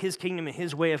discovered that his kingdom and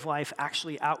his way of life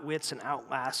actually outwits and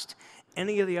outlasts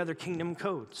any of the other kingdom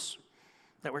codes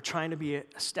that were trying to be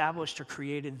established or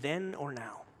created then or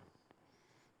now.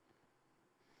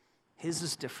 His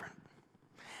is different.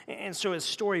 And so his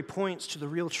story points to the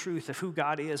real truth of who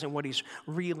God is and what he's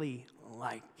really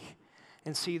like.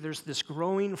 And see, there's this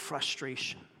growing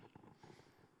frustration.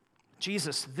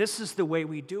 Jesus, this is the way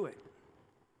we do it.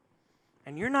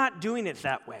 And you're not doing it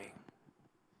that way.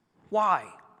 Why?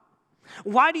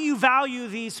 Why do you value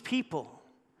these people?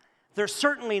 They're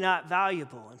certainly not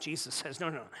valuable. And Jesus says,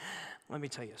 no, let me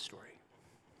tell you a story.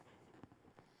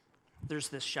 There's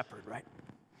this shepherd, right?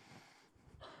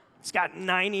 He's got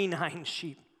 99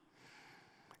 sheep.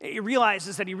 He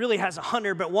realizes that he really has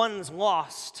 100, but one's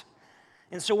lost.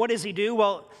 And so what does he do?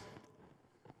 Well,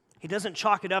 he doesn't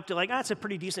chalk it up to like, that's a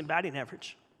pretty decent batting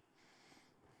average.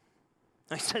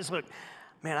 He says, look,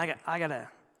 man, I gotta,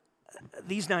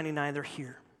 these 99, they're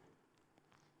here.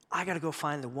 I gotta go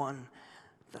find the one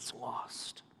that's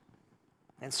lost.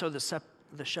 And so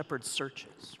the shepherd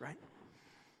searches, right?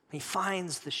 He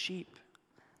finds the sheep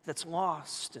that's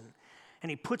lost, and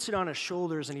he puts it on his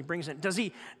shoulders and he brings it. Does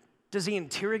he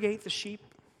interrogate the sheep?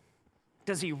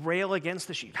 Does he rail against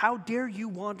the sheep? How dare you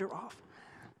wander off?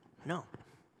 No.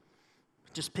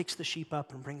 He just picks the sheep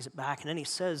up and brings it back. And then he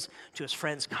says to his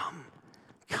friends, come,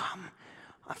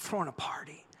 I'm throwing a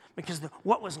party because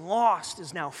what was lost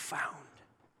is now found.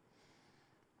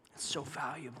 It's so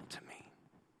valuable to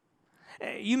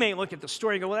me. You may look at the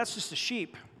story and go, well, that's just a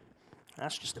sheep.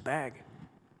 That's just a bag.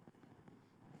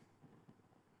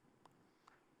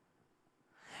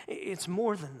 It's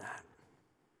more than that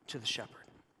to the shepherd.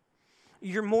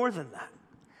 You're more than that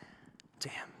to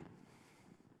him.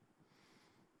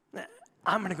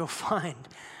 I'm going to go find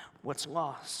what's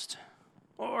lost.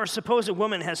 Or suppose a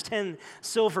woman has 10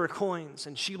 silver coins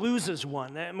and she loses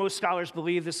one. Most scholars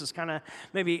believe this is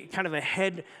maybe kind of a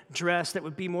head dress that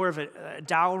would be more of a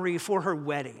dowry for her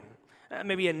wedding.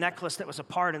 Maybe a necklace that was a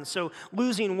part. And so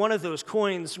losing one of those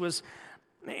coins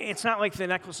it's not like the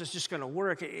necklace is just going to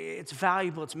work. It's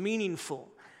valuable. It's meaningful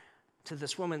to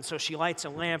this woman. So she lights a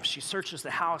lamp. She searches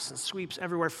the house and sweeps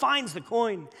everywhere, finds the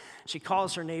coin. She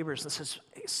calls her neighbors and says,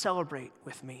 hey, celebrate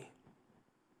with me.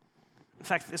 In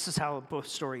fact, this is how both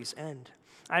stories end.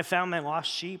 I found my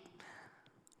lost sheep.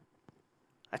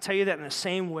 I tell you that in the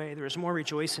same way, there is more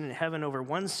rejoicing in heaven over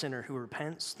one sinner who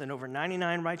repents than over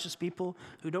 99 righteous people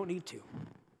who don't need to.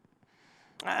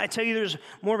 I tell you, there's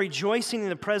more rejoicing in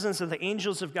the presence of the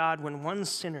angels of God when one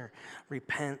sinner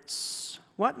repents.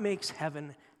 What makes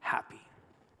heaven happy?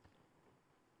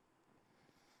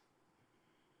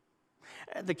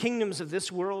 The kingdoms of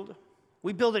this world,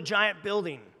 we build a giant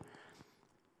building.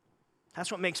 That's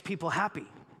what makes people happy.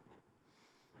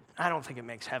 I don't think it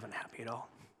makes heaven happy at all.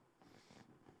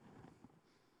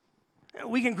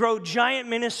 We can grow giant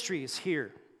ministries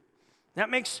here. That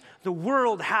makes the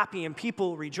world happy and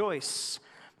people rejoice.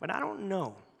 But I don't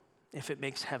know if it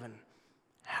makes heaven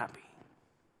happy.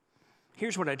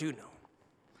 Here's what I do know.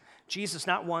 Jesus,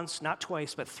 not once, not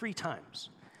twice, but 3 times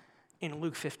in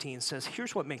Luke 15 says,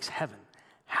 here's what makes heaven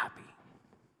happy.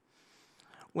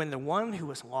 When the one who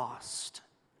was lost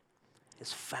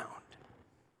is found,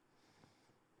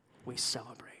 we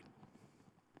celebrate.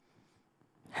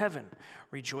 Heaven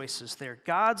rejoices there.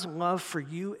 God's love for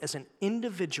you as an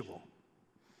individual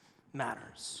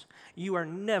matters. You are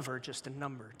never just a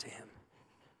number to him.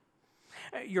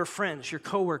 Your friends, your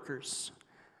coworkers,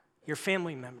 your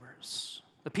family members,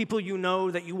 the people you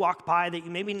know that you walk by that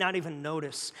you maybe not even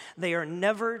notice, they are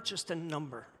never just a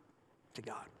number to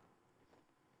God.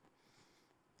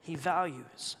 He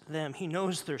values them. He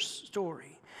knows their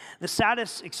story. The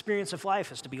saddest experience of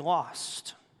life is to be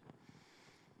lost.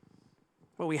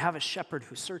 But we have a shepherd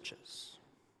who searches.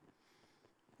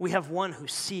 We have one who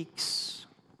seeks.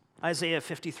 Isaiah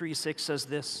 53:6 says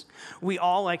this, "We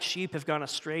all like sheep have gone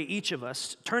astray, each of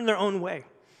us turned their own way,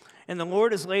 and the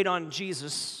Lord has laid on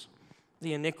Jesus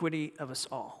the iniquity of us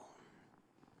all."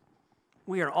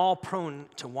 We are all prone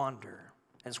to wander,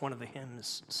 as one of the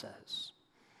hymns says.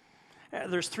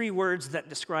 There's 3 words that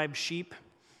describe sheep.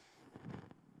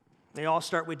 They all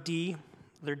start with D.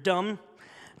 They're dumb,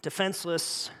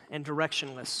 defenseless, and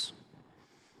directionless.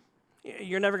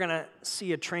 You're never going to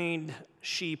see a trained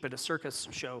sheep at a circus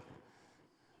show.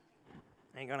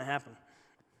 Ain't going to happen.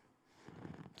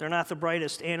 They're not the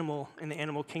brightest animal in the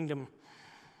animal kingdom.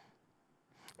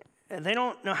 They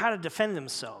don't know how to defend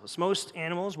themselves. Most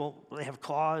animals, they have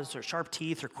claws or sharp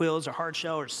teeth or quills or hard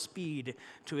shell or speed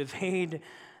to evade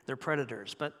their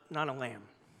predators, but not a lamb.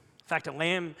 In fact, a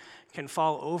lamb can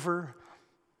fall over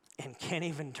and can't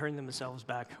even turn themselves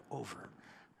back over.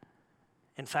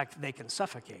 In fact, they can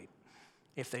suffocate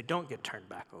if they don't get turned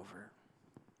back over.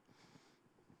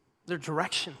 They're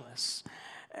directionless.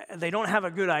 They don't have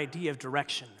a good idea of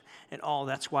direction at all.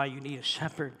 That's why you need a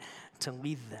shepherd to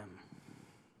lead them.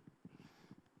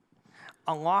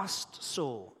 A lost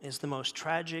soul is the most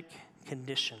tragic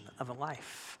condition of a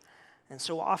life. And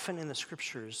so often in the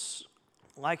scriptures,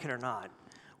 like it or not,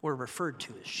 we're referred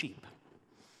to as sheep.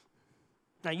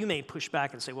 Now you may push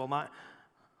back and say, well,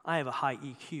 I have a high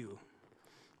EQ.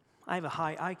 I have a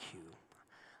high IQ.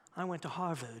 I went to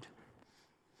Harvard.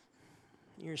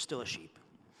 You're still a sheep.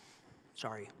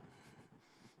 Sorry.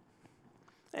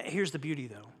 Here's the beauty,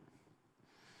 though.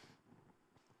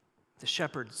 The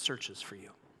shepherd searches for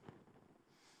you.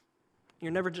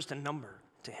 You're never just a number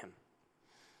to him.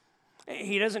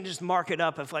 He doesn't just mark it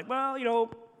up of like,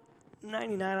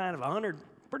 99 out of 100,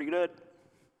 pretty good.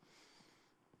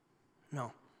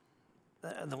 No,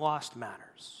 the lost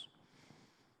matters.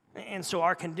 And so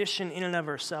our condition in and of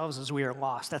ourselves is we are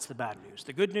lost. That's the bad news.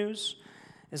 The good news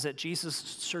is that Jesus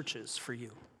searches for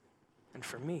you and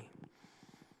for me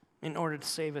in order to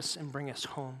save us and bring us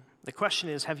home. The question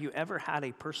is, have you ever had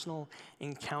a personal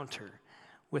encounter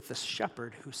with the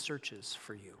shepherd who searches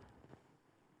for you?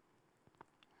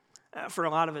 For a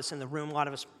lot of us in the room, a lot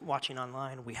of us watching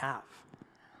online, we have.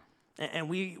 And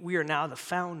we are now the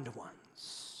found ones.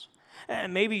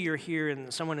 And maybe you're here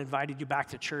and someone invited you back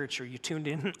to church or you tuned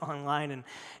in online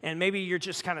and maybe you're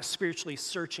just kind of spiritually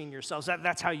searching yourselves.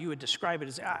 That's how you would describe it.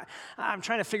 Is I'm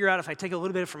trying to figure out if I take a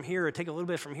little bit from here or take a little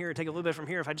bit from here or take a little bit from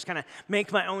here, if I just kind of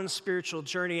make my own spiritual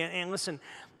journey. And listen,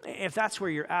 if that's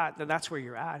where you're at, then that's where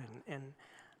you're at. And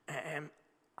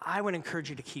I would encourage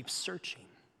you to keep searching.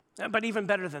 But even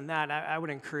better than that, I would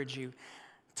encourage you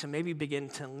to maybe begin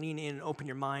to lean in and open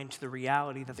your mind to the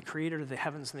reality that the creator of the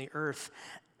heavens and the earth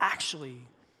actually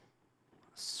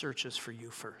searches for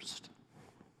you first.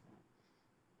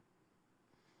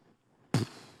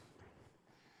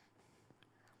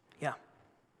 Yeah.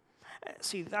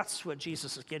 See, that's what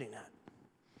Jesus is getting at.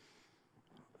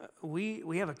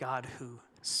 We have a God who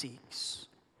seeks.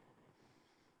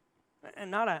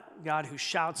 And not a God who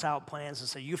shouts out plans and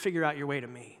say, you figure out your way to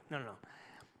me. No.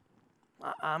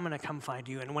 I'm going to come find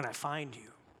you. And when I find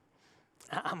you,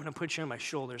 I'm going to put you on my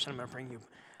shoulders and I'm going to bring you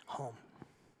home.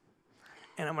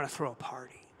 And I'm going to throw a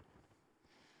party.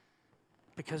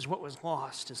 Because what was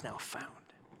lost is now found.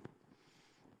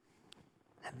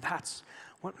 And that's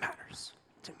what matters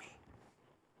to me.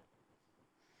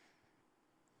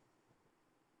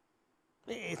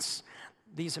 It's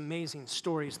these amazing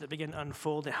stories that begin to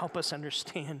unfold to help us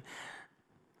understand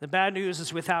the bad news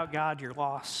is without God, you're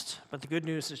lost. But the good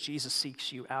news is Jesus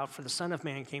seeks you out. For the Son of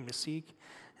Man came to seek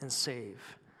and save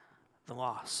the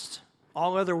lost.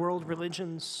 All other world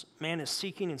religions, man is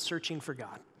seeking and searching for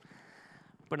God.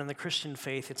 But in the Christian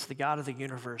faith, it's the God of the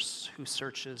universe who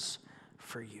searches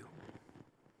for you.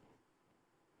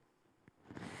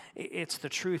 It's the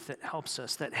truth that helps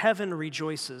us, that heaven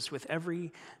rejoices with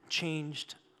every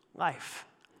changed life.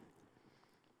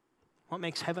 What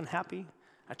makes heaven happy?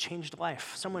 A changed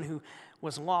life. Someone who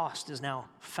was lost is now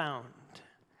found.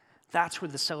 That's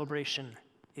where the celebration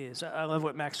is. I love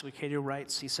what Max Lucado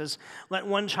writes. He says, let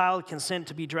one child consent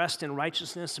to be dressed in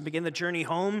righteousness and begin the journey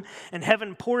home, and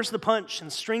heaven pours the punch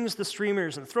and strings the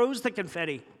streamers and throws the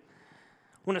confetti.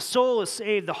 When a soul is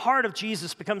saved, the heart of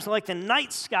Jesus becomes like the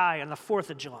night sky on the 4th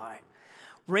of July,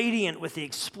 radiant with the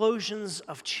explosions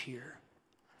of cheer.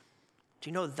 Do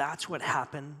you know that's what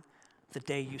happened the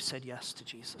day you said yes to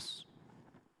Jesus?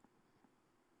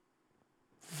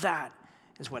 That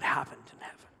is what happened in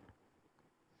heaven.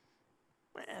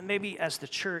 And maybe as the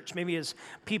church, maybe as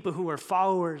people who are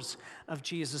followers of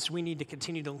Jesus, we need to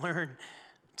continue to learn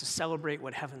to celebrate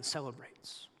what heaven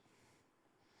celebrates.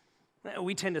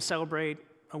 We tend to celebrate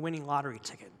a winning lottery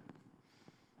ticket.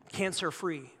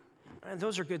 cancer-free. And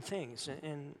those are good things.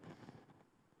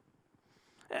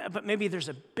 But maybe there's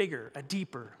a bigger, a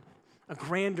deeper, a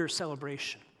grander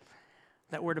celebration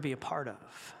that we're to be a part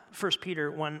of. 1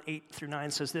 Peter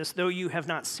 1:8-9 says this, though you have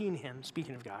not seen him,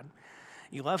 speaking of God,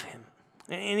 you love him.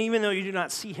 And even though you do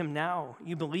not see him now,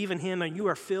 you believe in him and you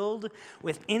are filled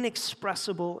with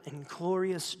inexpressible and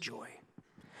glorious joy.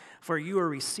 For you are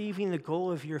receiving the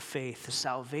goal of your faith, the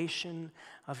salvation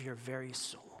of your very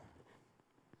soul.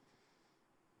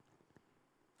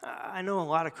 I know a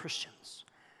lot of Christians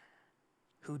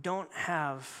who don't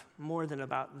have more than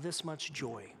about this much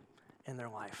joy in their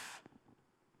life.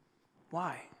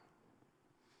 Why?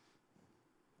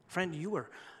 Friend, you were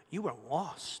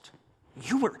lost.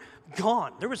 You were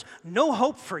gone. There was no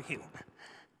hope for you.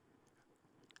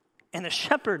 And the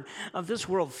shepherd of this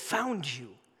world found you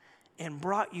and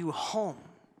brought you home.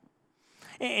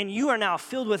 And you are now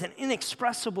filled with an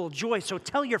inexpressible joy, so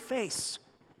tell your face.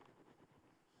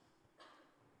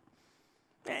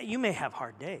 You may have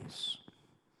hard days,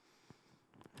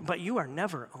 but you are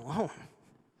never alone.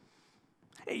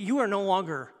 You are no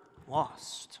longer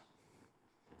lost.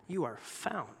 You are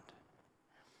found.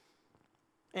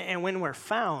 And when we're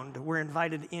found, we're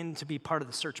invited in to be part of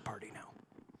the search party now.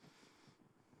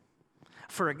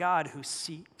 For a God who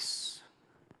seeks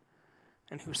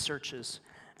and who searches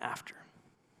after.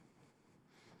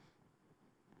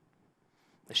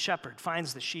 The shepherd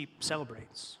finds the sheep,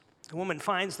 celebrates. The woman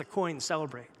finds the coin,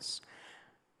 celebrates.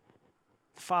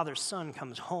 The father's son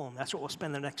comes home. That's what we'll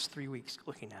spend the next 3 weeks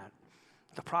looking at.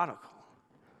 The prodigal.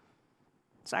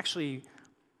 It's actually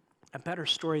a better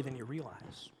story than you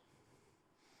realize.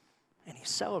 And he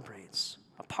celebrates.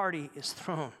 A party is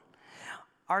thrown.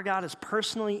 Our God is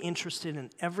personally interested in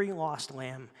every lost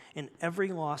lamb, in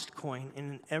every lost coin,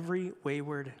 and in every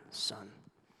wayward son.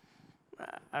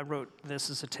 I wrote this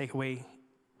as a takeaway.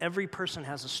 Every person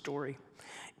has a story.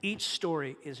 Each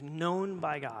story is known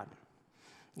by God.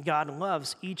 God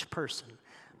loves each person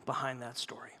behind that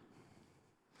story.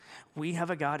 We have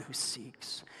a God who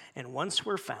seeks, and once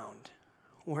we're found,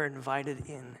 we're invited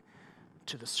in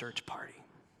to the search party.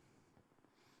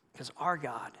 Because our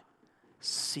God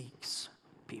seeks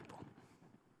people.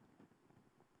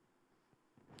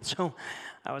 So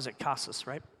I was at Casas,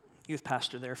 right? Youth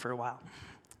pastor there for a while.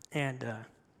 And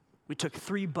we took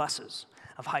 3 buses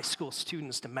of high school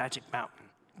students to Magic Mountain.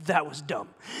 That was dumb.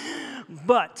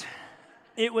 But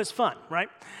it was fun, right?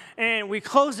 And we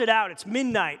closed it out. It's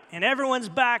midnight, and everyone's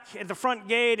back at the front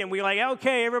gate, and we're like,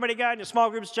 okay, everybody got in your small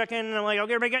groups check in, and I'm like,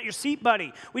 okay, everybody got your seat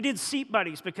buddy. We did seat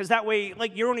buddies because that way,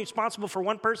 like, you're only responsible for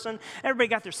one person. Everybody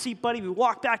got their seat buddy. We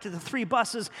walk back to the 3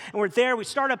 buses, and we're there. We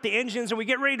start up the engines, and we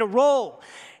get ready to roll.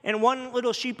 And one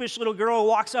little sheepish little girl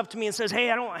walks up to me and says, hey,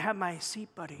 I don't have my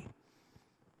seat buddy.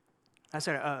 I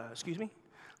said, excuse me?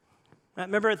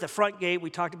 Remember at the front gate, we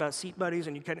talked about seat buddies,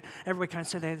 and everybody kind of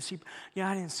said they had a seat. Yeah,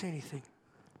 I didn't say anything.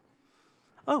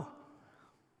 Oh,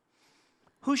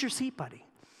 who's your seat buddy?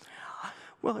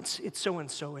 Well, it's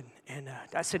so-and-so, and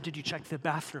I said, did you check the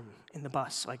bathroom in the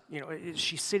bus? Like, is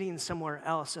she sitting somewhere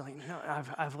else? And like, no,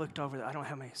 I've looked over there. I don't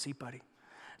have my seat buddy.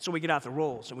 So we get out the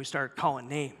rolls, and we start calling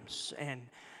names, and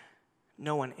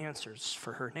no one answers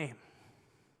for her name.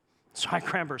 So I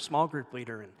grab her small group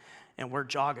leader, and we're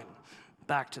jogging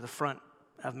back to the front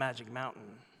of Magic Mountain.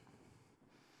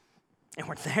 And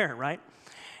we're there, right?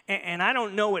 And I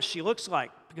don't know what she looks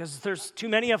like because there's too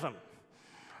many of them.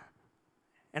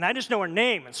 And I just know her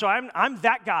name. And so I'm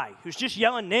that guy who's just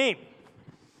yelling name.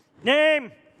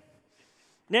 Name.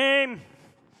 Name.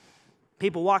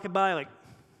 People walking by like,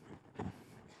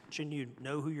 shouldn't you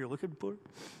know who you're looking for?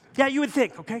 Yeah, you would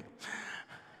think, okay?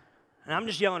 And I'm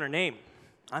just yelling her name.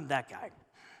 I'm that guy.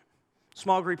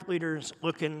 Small group leaders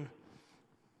looking.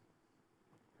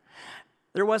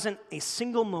 There wasn't a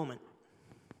single moment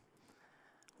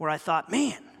where I thought,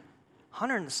 man,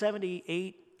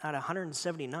 178 out of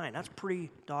 179, that's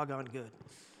pretty doggone good.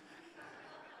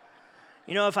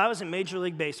 If I was in Major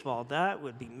League Baseball, that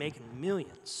would be making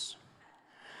millions.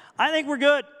 I think we're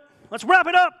good. Let's wrap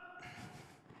it up.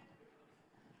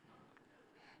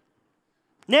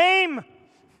 Name.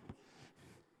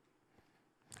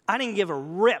 I didn't give a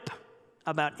rip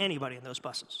about anybody in those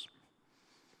buses.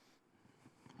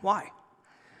 Why?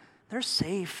 They're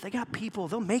safe. They got people.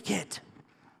 They'll make it.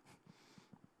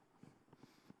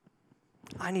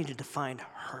 I needed to find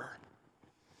her.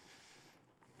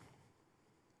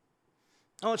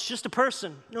 Oh, it's just a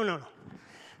person. No.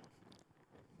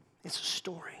 It's a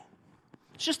story.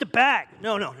 It's just a bag.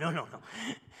 No.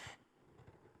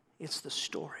 It's the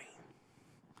story.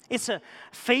 It's a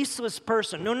faceless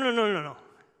person. No.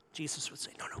 Jesus would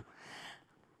say, no.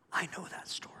 I know that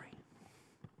story.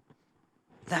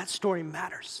 That story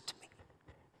matters to me.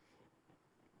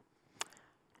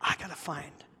 I got to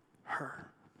find her.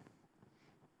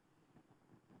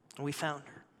 And we found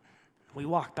her. We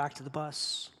walked back to the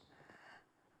bus.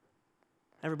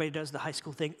 Everybody does the high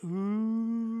school thing.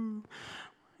 Ooh.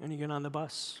 And you get on the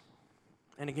bus.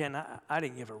 And again, I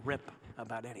didn't give a rip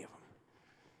about any of them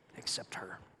except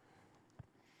her.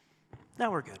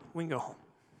 Now we're good. We can go home.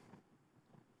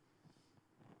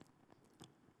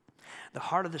 The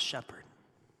heart of the shepherd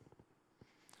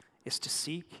is to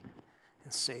seek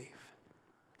and save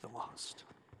the lost.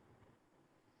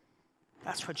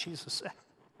 That's what Jesus said.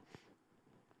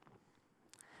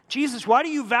 Jesus, why do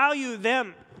you value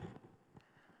them?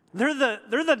 They're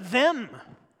the them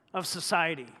of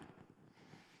society.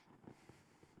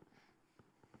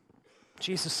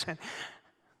 Jesus said,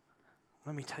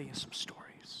 let me tell you some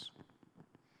stories.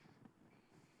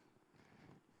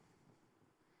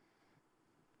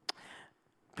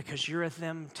 Because you're a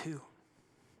them too.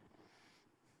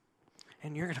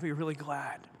 And you're going to be really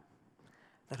glad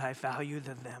that I value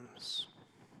the thems.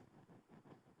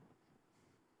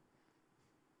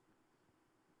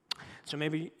 So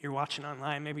maybe you're watching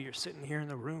online, maybe you're sitting here in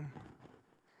the room,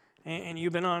 and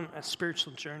you've been on a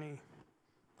spiritual journey.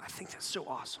 I think that's so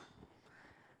awesome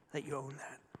that you own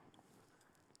that.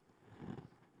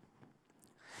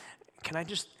 Can I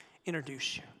just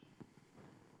introduce you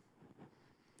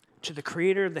to the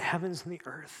creator of the heavens and the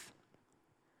earth,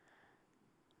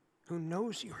 who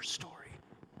knows your story,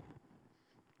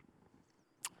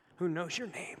 who knows your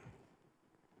name.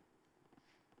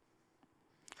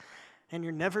 And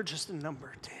you're never just a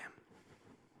number to him.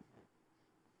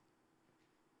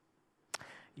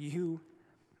 You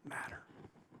matter.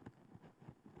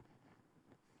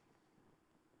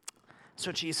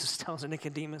 So Jesus tells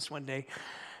Nicodemus one day,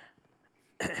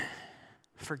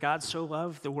 for God so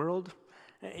loved the world,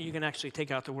 you can actually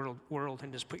take out the world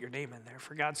and just put your name in there.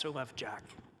 For God so loved Jack,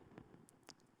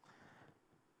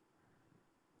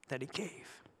 that he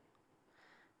gave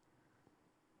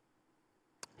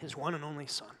his one and only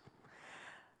son,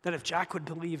 that if Jack would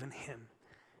believe in him,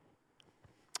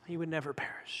 he would never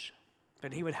perish,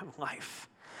 but he would have life.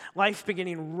 Life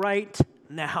beginning right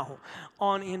now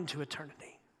on into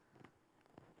eternity.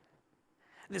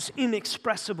 This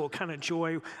inexpressible kind of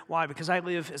joy. Why? Because I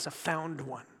live as a found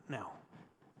one now.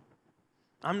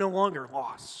 I'm no longer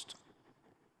lost.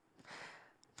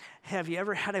 Have you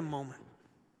ever had a moment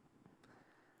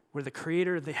where the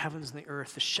creator of the heavens and the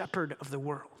earth, the shepherd of the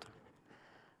world,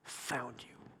 found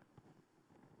you?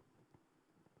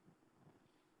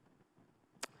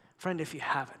 Friend, if you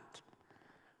haven't,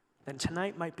 then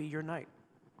tonight might be your night.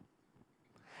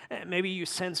 Maybe you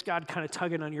sense God kind of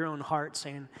tugging on your own heart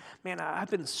saying, man, I've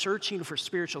been searching for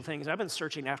spiritual things. I've been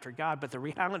searching after God, but the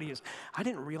reality is I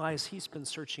didn't realize he's been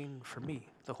searching for me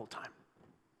the whole time.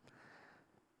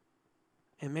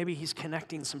 And maybe he's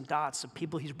connecting some dots of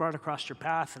people he's brought across your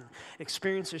path and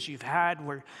experiences you've had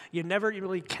where you never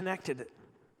really connected it.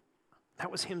 That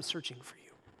was him searching for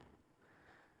you.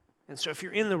 And so if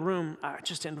you're in the room, I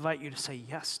just invite you to say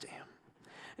yes to him.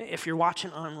 If you're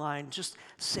watching online, just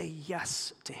say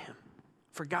yes to him.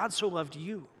 For God so loved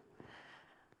you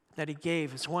that he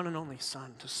gave his one and only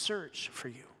son to search for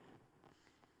you.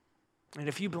 And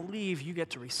if you believe, you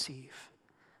get to receive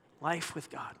life with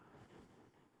God.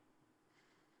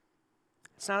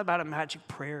 It's not about a magic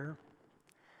prayer.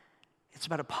 It's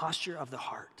about a posture of the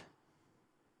heart.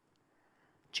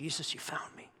 Jesus, you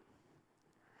found me.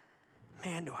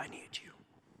 Man, do I need you.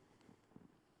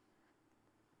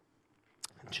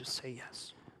 And just say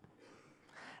yes.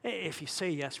 If you say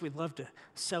yes, we'd love to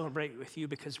celebrate with you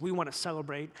because we want to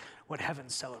celebrate what heaven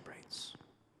celebrates.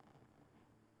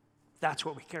 That's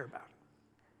what we care about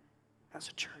as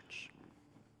a church.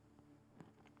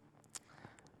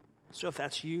 So if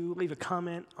that's you, leave a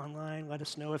comment online. Let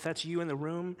us know. If that's you in the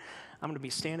room, I'm going to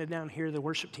be standing down here. The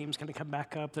worship team's going to come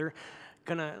back up. They're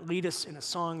going to lead us in a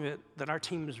song that our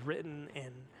team has written,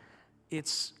 and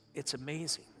it's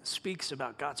amazing. It speaks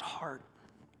about God's heart.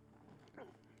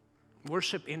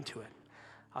 Worship into it.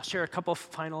 I'll share a couple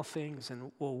final things,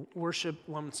 and we'll worship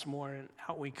once more, and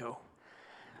out we go.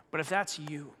 But if that's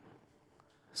you,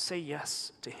 say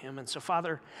yes to him. And so,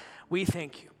 Father, we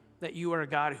thank you that you are a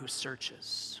God who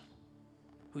searches,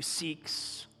 who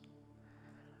seeks.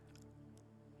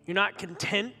 You're not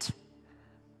content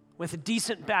with a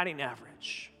decent batting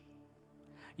average.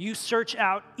 You search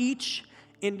out each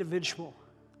individual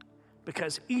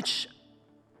because each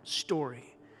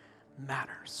story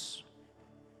matters.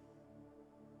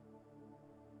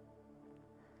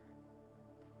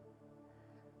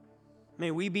 May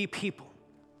we be people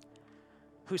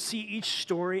who see each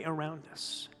story around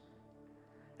us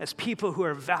as people who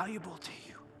are valuable to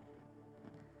you.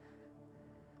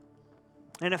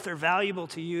 And if they're valuable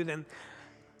to you, then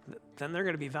they're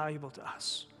going to be valuable to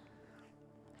us.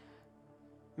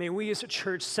 May we as a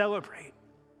church celebrate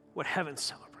what heaven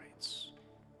celebrates.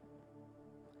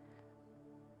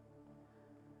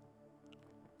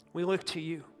 We look to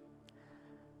you,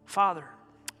 Father,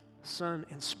 Son,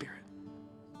 and Spirit.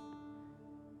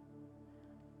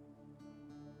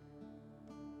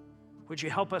 Would you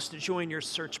help us to join your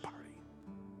search party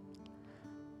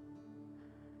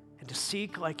and to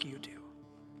seek like you do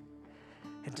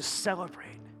and to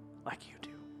celebrate like you do?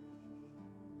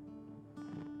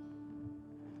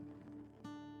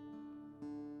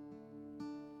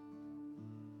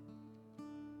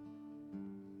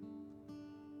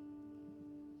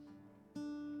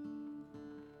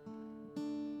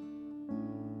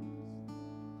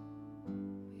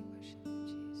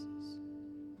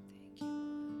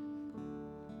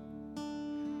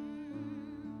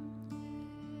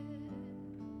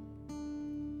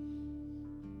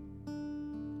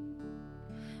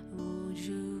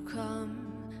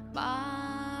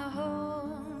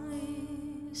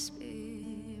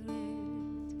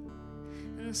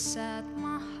 Set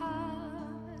my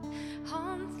heart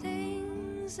on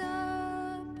things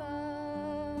above.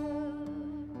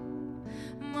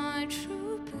 My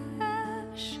true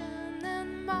passion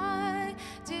and my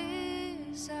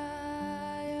desire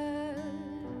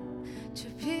to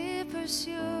be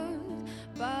pursued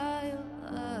by your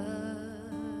love.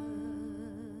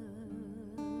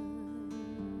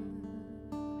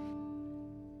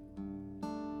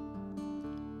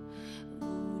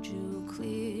 Would you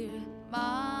clear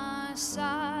my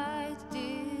sight,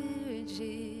 dear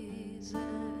Jesus,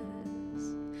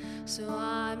 so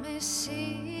I may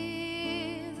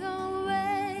see the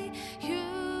way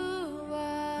you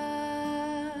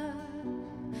are.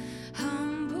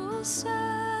 Humble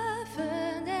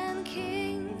servant and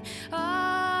King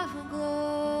of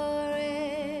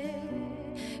glory,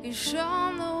 you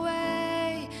shown the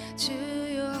way to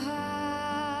your heart.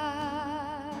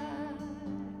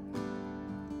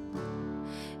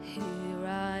 Here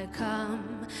I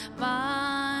come,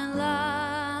 my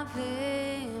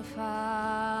loving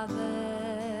Father,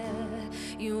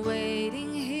 you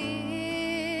waiting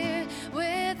here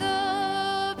with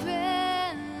open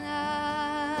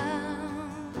arms.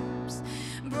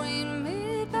 Bring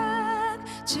me back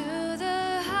to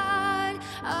the heart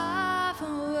of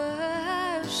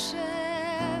worship.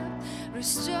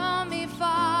 Restore me,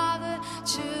 Father,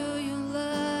 to your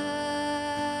love.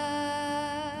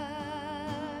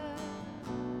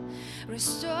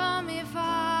 Restore me,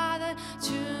 Father,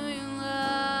 to your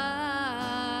love.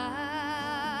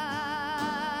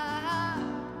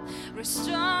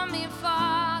 Restore me,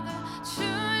 Father, to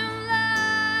your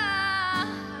love.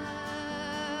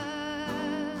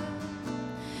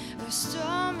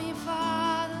 Restore me,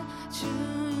 Father, to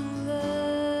your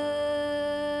love.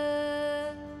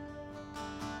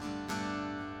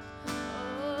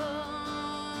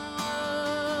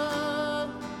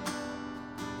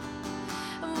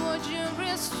 Oh, would you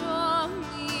restore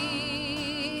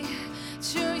me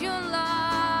to your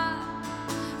love,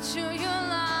 Jesus?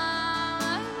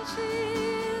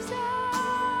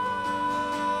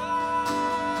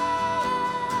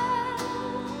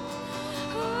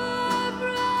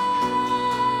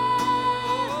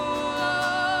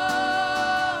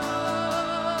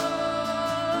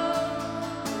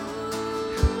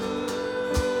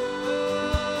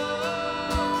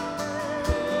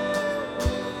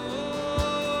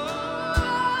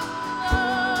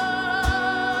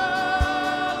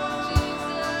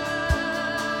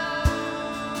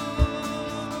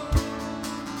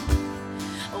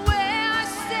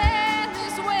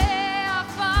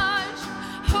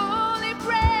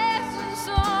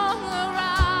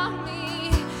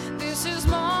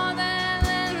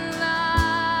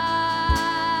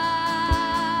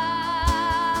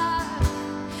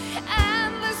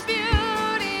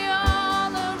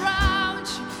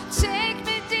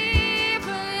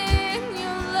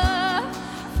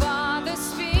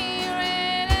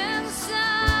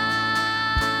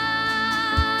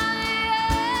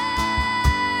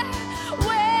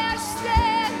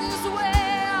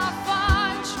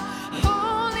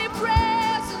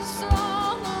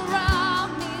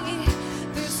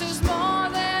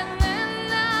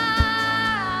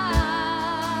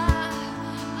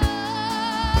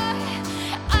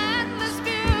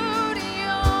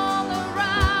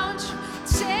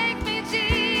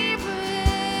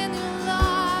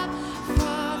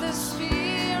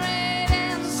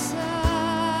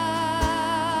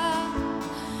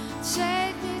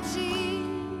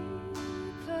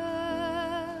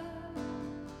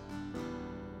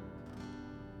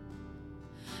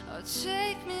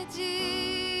 take me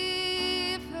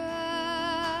deeper.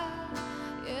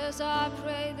 Yes, I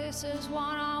pray this is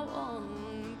what I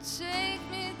want. Take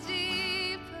me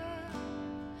deeper.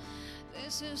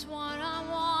 This is what I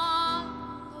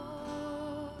want,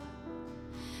 Lord.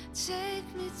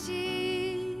 Take me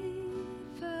deeper,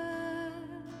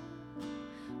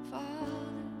 Father,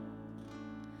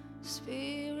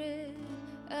 Spirit,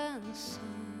 and Son.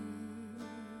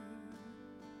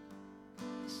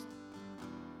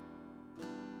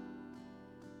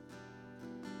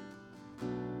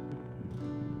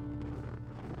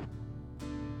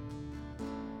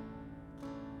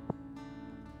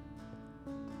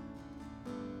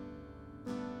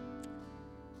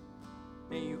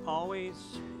 May you always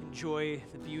enjoy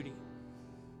the beauty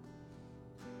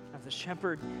of the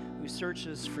shepherd who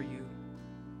searches for you,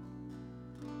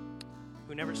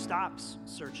 who never stops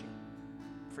searching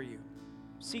for you,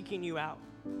 seeking you out.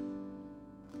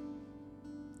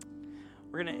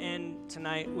 We're going to end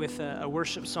tonight with a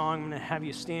worship song. I'm going to have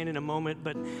you stand in a moment,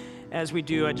 but as we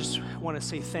do, I just want to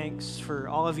say thanks for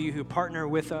all of you who partner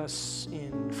with us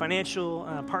in financial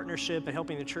partnership and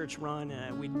helping the church run.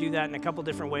 We do that in a couple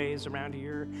different ways around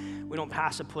here. We don't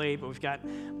pass a plate, but we've got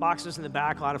boxes in the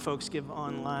back. A lot of folks give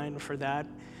online for that.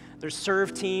 There's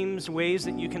serve teams, ways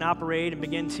that you can operate and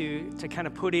begin to kind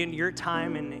of put in your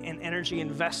time and energy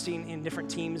investing in different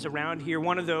teams around here.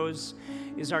 One of those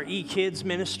is our eKids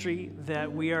ministry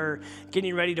that we are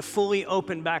getting ready to fully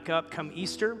open back up come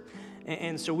Easter.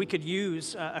 And so we could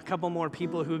use a couple more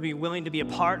people who would be willing to be a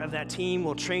part of that team.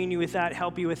 We'll train you with that,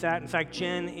 help you with that. In fact,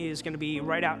 Jen is going to be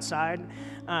right outside,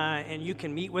 and you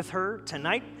can meet with her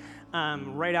tonight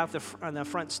right out on the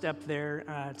front step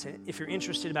there if you're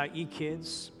interested about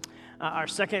eKids. Our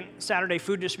second Saturday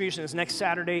food distribution is next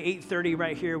Saturday, 8:30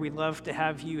 right here. We'd love to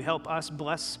have you help us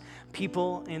bless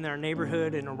people in our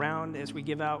neighborhood and around as we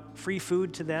give out free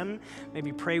food to them,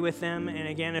 maybe pray with them. And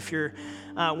again, if you're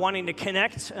wanting to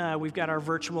connect, we've got our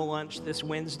virtual lunch this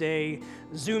Wednesday.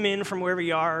 Zoom in from wherever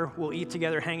you are. We'll eat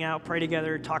together, hang out, pray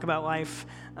together, talk about life.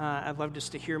 I'd love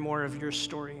just to hear more of your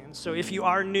story. And so if you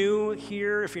are new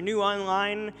here, if you're new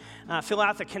online, fill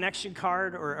out the connection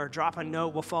card or drop a note.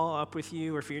 We'll follow up with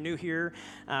you. Or if you're new here,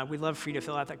 we'd love for you to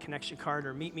fill out that connection card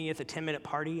or meet me at the 10-minute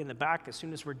party in the back as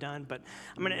soon as we're done. But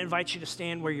I'm going to invite you to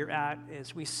stand where you're at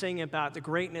as we sing about the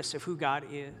greatness of who God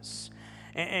is.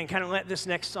 And kind of let this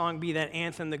next song be that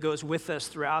anthem that goes with us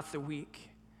throughout the week.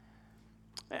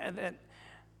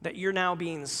 That you're now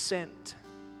being sent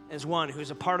as one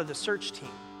who's a part of the search team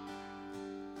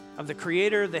of the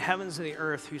creator of the heavens and the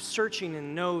earth, who's searching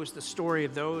and knows the story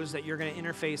of those that you're going to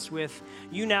interface with.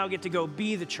 You now get to go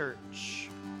be the church.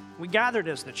 We gathered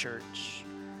as the church,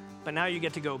 but now you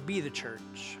get to go be the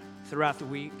church throughout the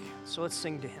week. So let's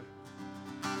sing to him.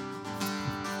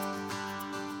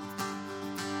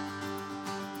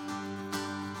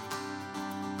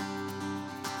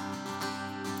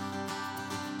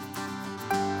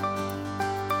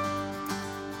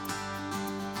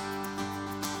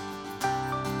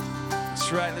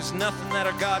 That's right, there's nothing that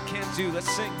our God can't do. Let's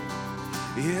sing.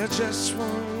 Yeah, just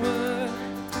one word.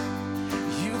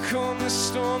 You calm the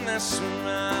storm that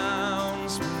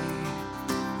surrounds me.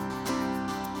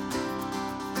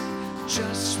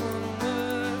 Just one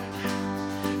word.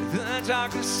 The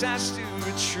darkness has to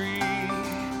retreat.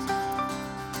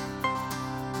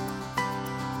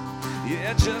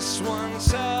 Yeah, just one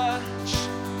touch.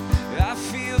 I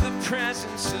feel the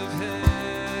presence of heaven.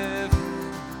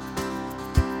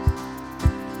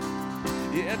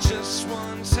 Yeah, just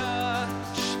one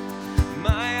touch.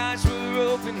 My eyes were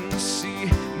open to see.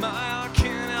 My heart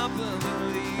can't help but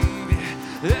believe. Yeah,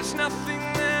 there's nothing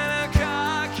that a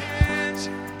God can't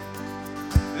do.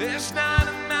 There's not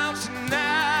a mountain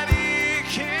that he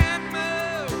can't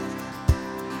move.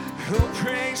 Oh,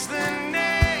 praise the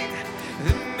name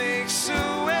that makes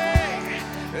a way.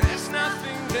 There's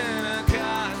nothing that a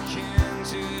God can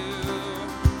do.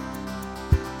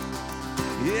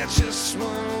 Yeah, just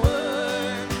one word.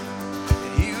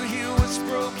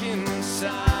 Broken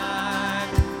inside.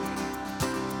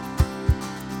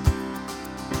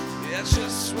 Yeah,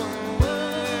 just one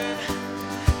word,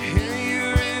 and you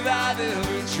revive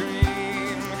every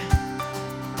dream.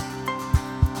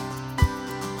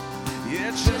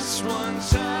 Yeah, just one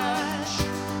touch,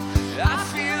 I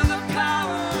feel the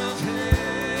power of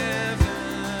heaven.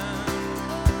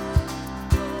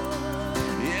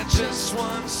 Yeah, just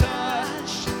one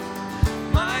touch,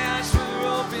 my eyes were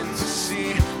open to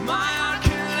see. My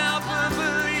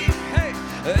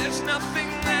there's nothing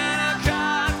that a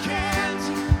God can't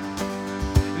do.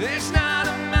 There's not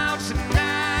a mountain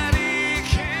that he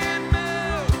can't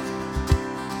move.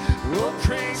 Oh,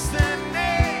 praise the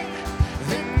name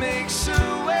that makes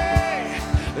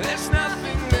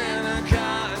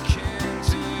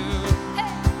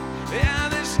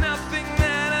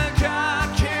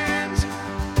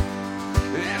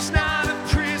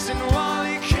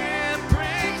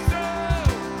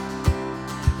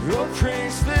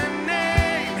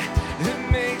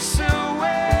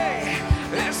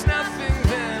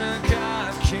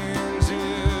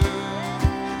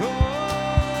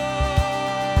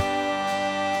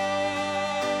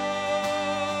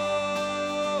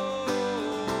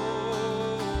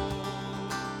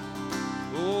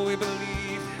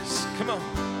believe this. Come on.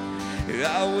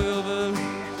 I will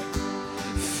believe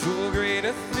for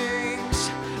greater things.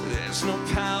 There's no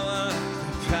power like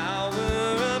the power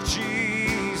of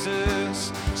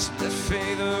Jesus. So let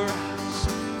faith arise.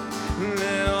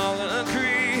 Let all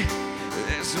agree.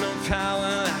 There's no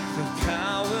power like the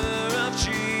power of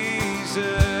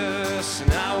Jesus.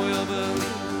 And I will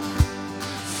believe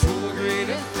for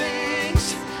greater things.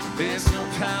 There's no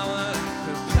power like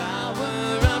the power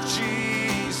of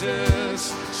Jesus.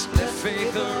 So let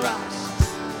faith arise.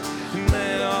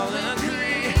 Let all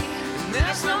agree. And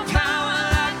there's no power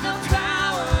like the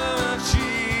power of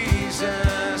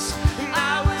Jesus. And I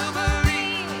will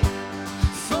believe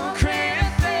for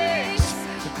greater things.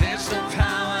 There's no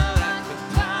power like the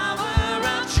power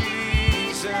of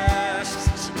Jesus.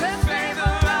 So let faith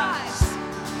arise.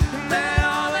 Let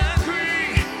all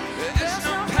agree. There's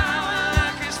no power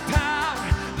like His power.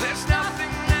 There's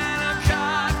nothing that our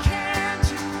God can't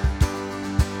do.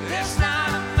 There's not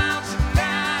a mountain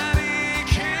that He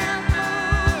can't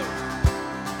move.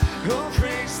 Oh,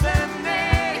 praise the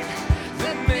name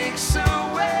that makes a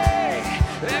way.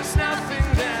 There's nothing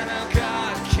that our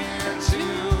God can't do.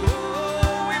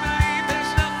 Oh, we believe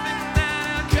there's nothing that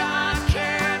our God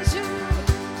can't do.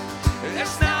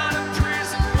 There's not a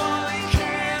prison wall He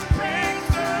can't break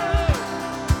through.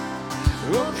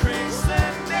 Oh, praise the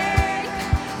name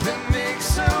that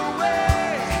makes a way.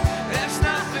 There's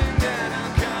nothing that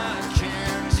our God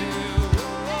can't do.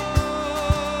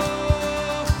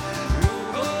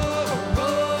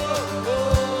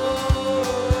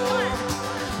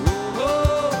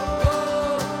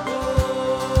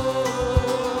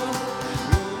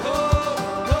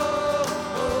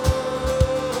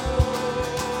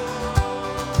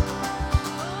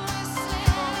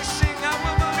 Sing, I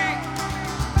will believe.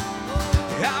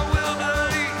 I will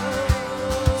believe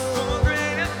for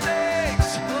greater things.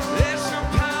 There's no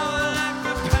power like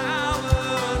the power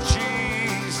of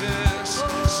Jesus.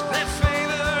 So let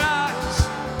faith arise.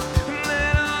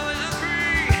 Let all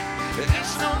agree.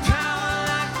 There's no power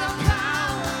like the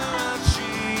power of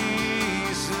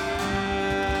Jesus.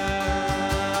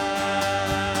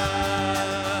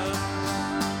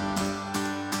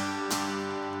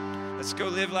 Let's go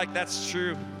live like that's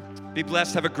true. Be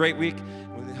blessed. Have a great week.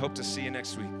 We hope to see you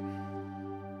next week.